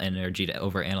mental energy to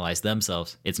overanalyze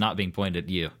themselves. It's not being pointed at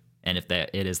you. And if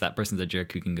it is, that person's a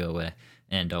jerk who can go away.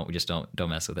 And don't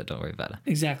mess with it. Don't worry about it.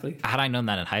 Exactly. Had I known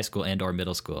that in high school and or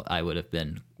middle school, I would have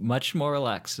been much more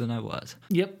relaxed than I was.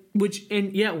 Yep.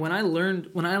 When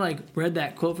I read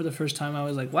that quote for the first time, I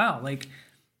was like, wow, like,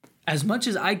 as much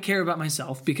as I care about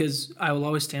myself, because I will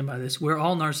always stand by this, we're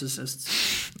all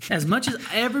narcissists. As much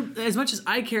as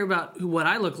I care about what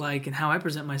I look like and how I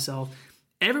present myself,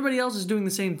 everybody else is doing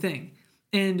the same thing.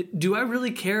 And do I really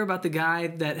care about the guy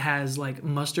that has like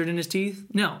mustard in his teeth?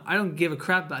 No, I don't give a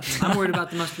crap about him. I'm worried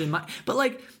about the mustard in my. But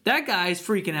like that guy's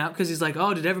freaking out because he's like,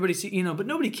 oh, did everybody see? But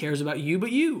nobody cares about you,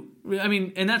 but you. I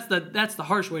mean, and that's the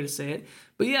harsh way to say it.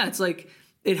 But yeah, it's like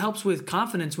it helps with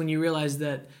confidence when you realize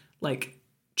that like.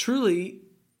 Truly,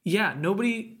 yeah,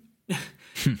 nobody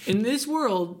in this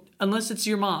world, unless it's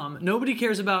your mom, nobody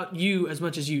cares about you as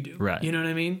much as you do. Right. You know what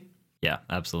I mean? Yeah,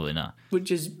 absolutely not. Which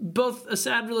is both a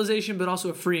sad realization, but also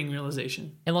a freeing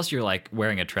realization. Unless you're like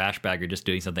wearing a trash bag or just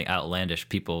doing something outlandish,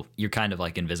 you're kind of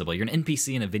like invisible. You're an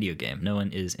NPC in a video game. No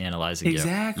one is analyzing you.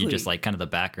 Exactly. You're just like kind of the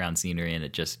background scenery, and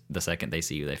it just, the second they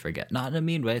see you, they forget. Not in a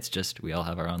mean way. It's just we all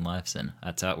have our own lives, and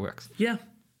that's how it works. Yeah.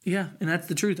 Yeah. And that's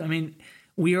the truth. I mean,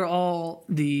 we are all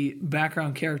the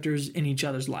background characters in each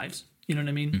other's lives. You know what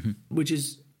I mean? Mm-hmm. Which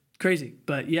is crazy.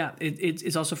 But yeah,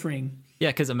 it's also freeing. Yeah,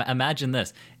 because imagine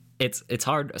this. It's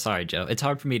hard. Sorry, Joe. It's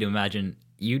hard for me to imagine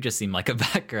you just seem like a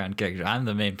background character. I'm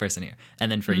the main person here. And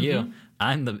then for you,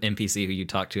 I'm the NPC who you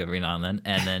talk to every now and then.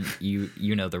 And then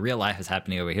the real life is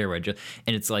happening over here. And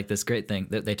it's like this great thing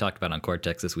that they talked about on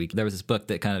Cortex this week. There was this book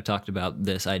that kind of talked about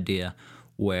this idea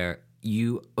where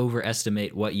you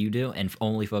overestimate what you do and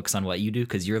only focus on what you do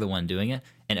because you're the one doing it,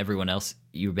 and everyone else,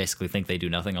 you basically think they do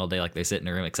nothing all day, like they sit in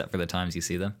a room except for the times you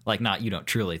see them. Like, you don't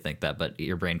truly think that, but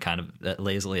your brain kind of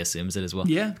lazily assumes it as well.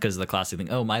 Yeah. Because of the classic thing,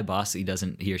 oh, my boss, he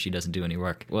or she doesn't do any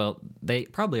work. Well, they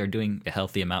probably are doing a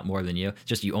healthy amount more than you.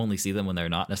 Just you only see them when they're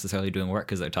not necessarily doing work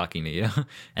because they're talking to you.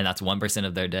 And that's 1%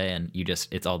 of their day, and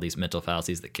it's all these mental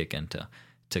fallacies that kick into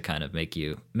to kind of make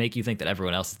you think that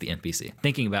everyone else is the NPC.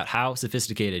 Thinking about how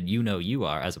sophisticated you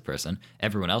are as a person,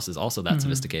 everyone else is also that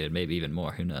sophisticated, maybe even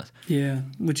more, who knows. Yeah,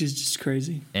 which is just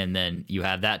crazy. And then you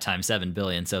have that times 7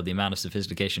 billion, so the amount of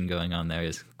sophistication going on there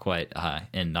is quite high,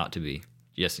 and not to be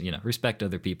just, respect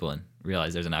other people and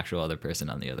realize there's an actual other person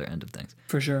on the other end of things.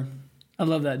 For sure. I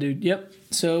love that, dude. Yep.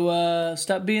 So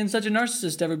stop being such a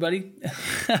narcissist, everybody.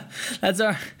 That's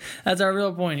our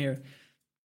real point here.